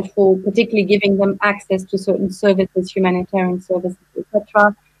 and for particularly giving them access to certain services, humanitarian services,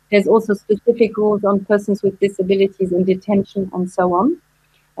 etc. There's also specific rules on persons with disabilities in detention and so on.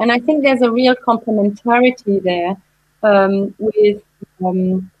 And I think there's a real complementarity there with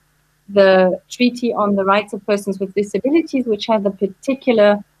the Treaty on the Rights of Persons with Disabilities, which has a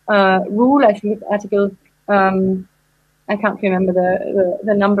particular rule, I think it's Article, I can't remember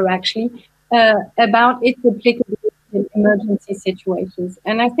the number actually, about its applicability in emergency situations.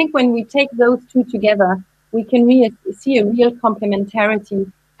 And I think when we take those two together, we can see a real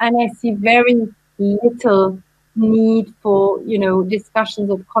complementarity, and I see very little need for, you know, discussions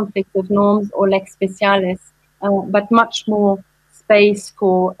of conflicts of norms or lex specialis, but much more space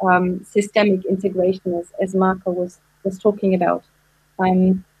for systemic integration, as Marco was talking about.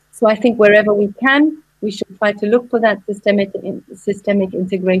 So I think wherever we can, we should try to look for that systemic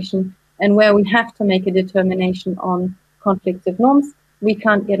integration, and where we have to make a determination on conflicts of norms, we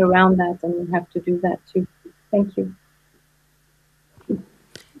can't get around that, and we have to do that too. Thank you.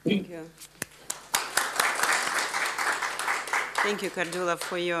 Thank you. Thank you, Cordula,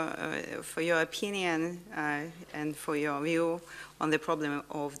 for your opinion and for your view on the problem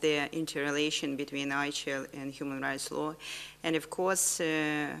of the interrelation between IHL and human rights law. And of course,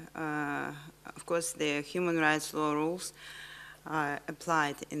 the human rights law rules are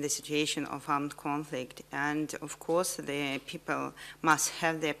applied in the situation of armed conflict. And of course, the people must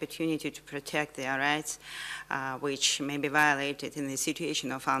have the opportunity to protect their rights, which may be violated in the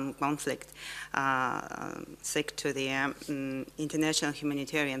situation of armed conflict, stick to the international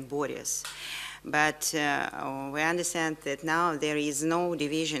humanitarian bodies. But we understand that now there is no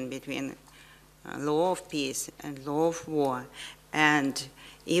division between law of peace and law of war. And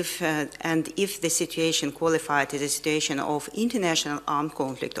if the situation qualified as a situation of international armed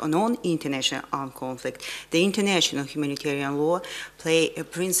conflict or non-international armed conflict, the international humanitarian law play a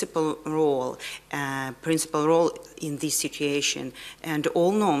principal role in this situation, and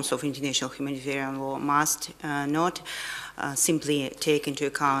all norms of international humanitarian law must not simply take into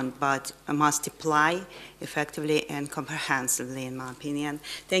account, but must apply effectively and comprehensively, in my opinion.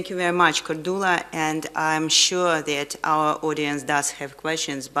 Thank you very much, Cordula, and I'm sure that our audience does have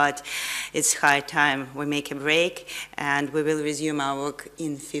questions, but it's high time we make a break, and we will resume our work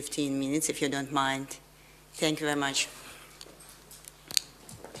in 15 minutes, if you don't mind. Thank you very much.